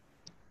María.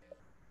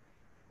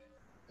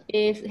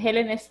 Es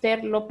Helen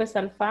Esther López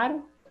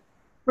Alfaro.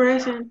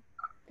 Present.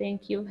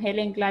 Thank you.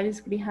 Helen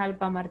Gladys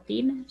Grijalva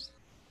Martínez.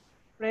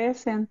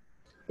 Present.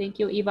 Thank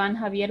you. Iván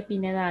Javier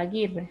Pineda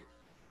Aguirre.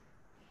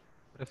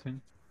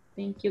 Present.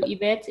 Thank you.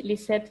 Yvette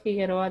Lisette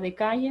Figueroa de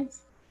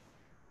Calles.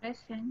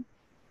 Present.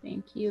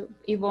 Thank you.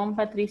 Ivonne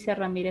Patricia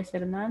Ramírez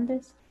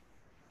Hernández.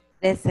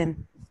 Present.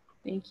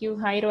 Thank you.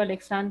 Jairo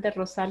Alexander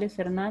Rosales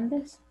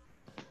Hernández.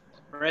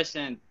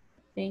 Present.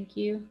 Thank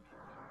you.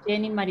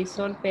 Jenny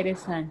Marisol Pérez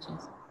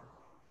Sánchez.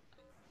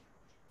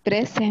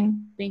 Present.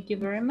 Thank you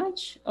very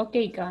much.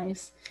 Okay,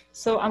 guys.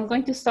 So I'm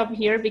going to stop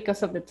here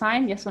because of the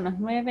time. Ya son las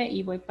 9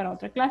 y voy para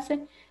otra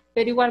clase.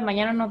 Pero igual,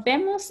 mañana nos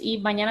vemos y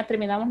mañana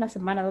terminamos la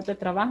semana 2 de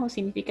trabajo.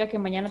 Significa que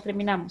mañana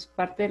terminamos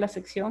parte de la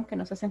sección, que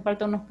nos hacen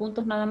falta unos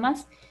puntos nada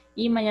más.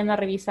 Y mañana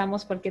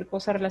revisamos cualquier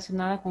cosa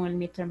relacionada con el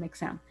midterm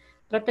exam.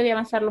 Trate de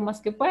avanzar lo más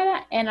que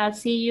pueda. And I'll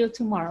see you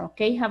tomorrow.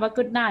 Okay, have a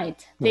good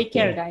night. Take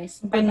care, guys.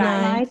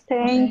 Bye-bye.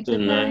 Thank you.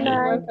 Good night.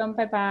 You're welcome.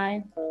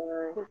 Bye-bye.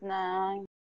 Good night.